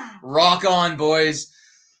honk. Rock on, boys.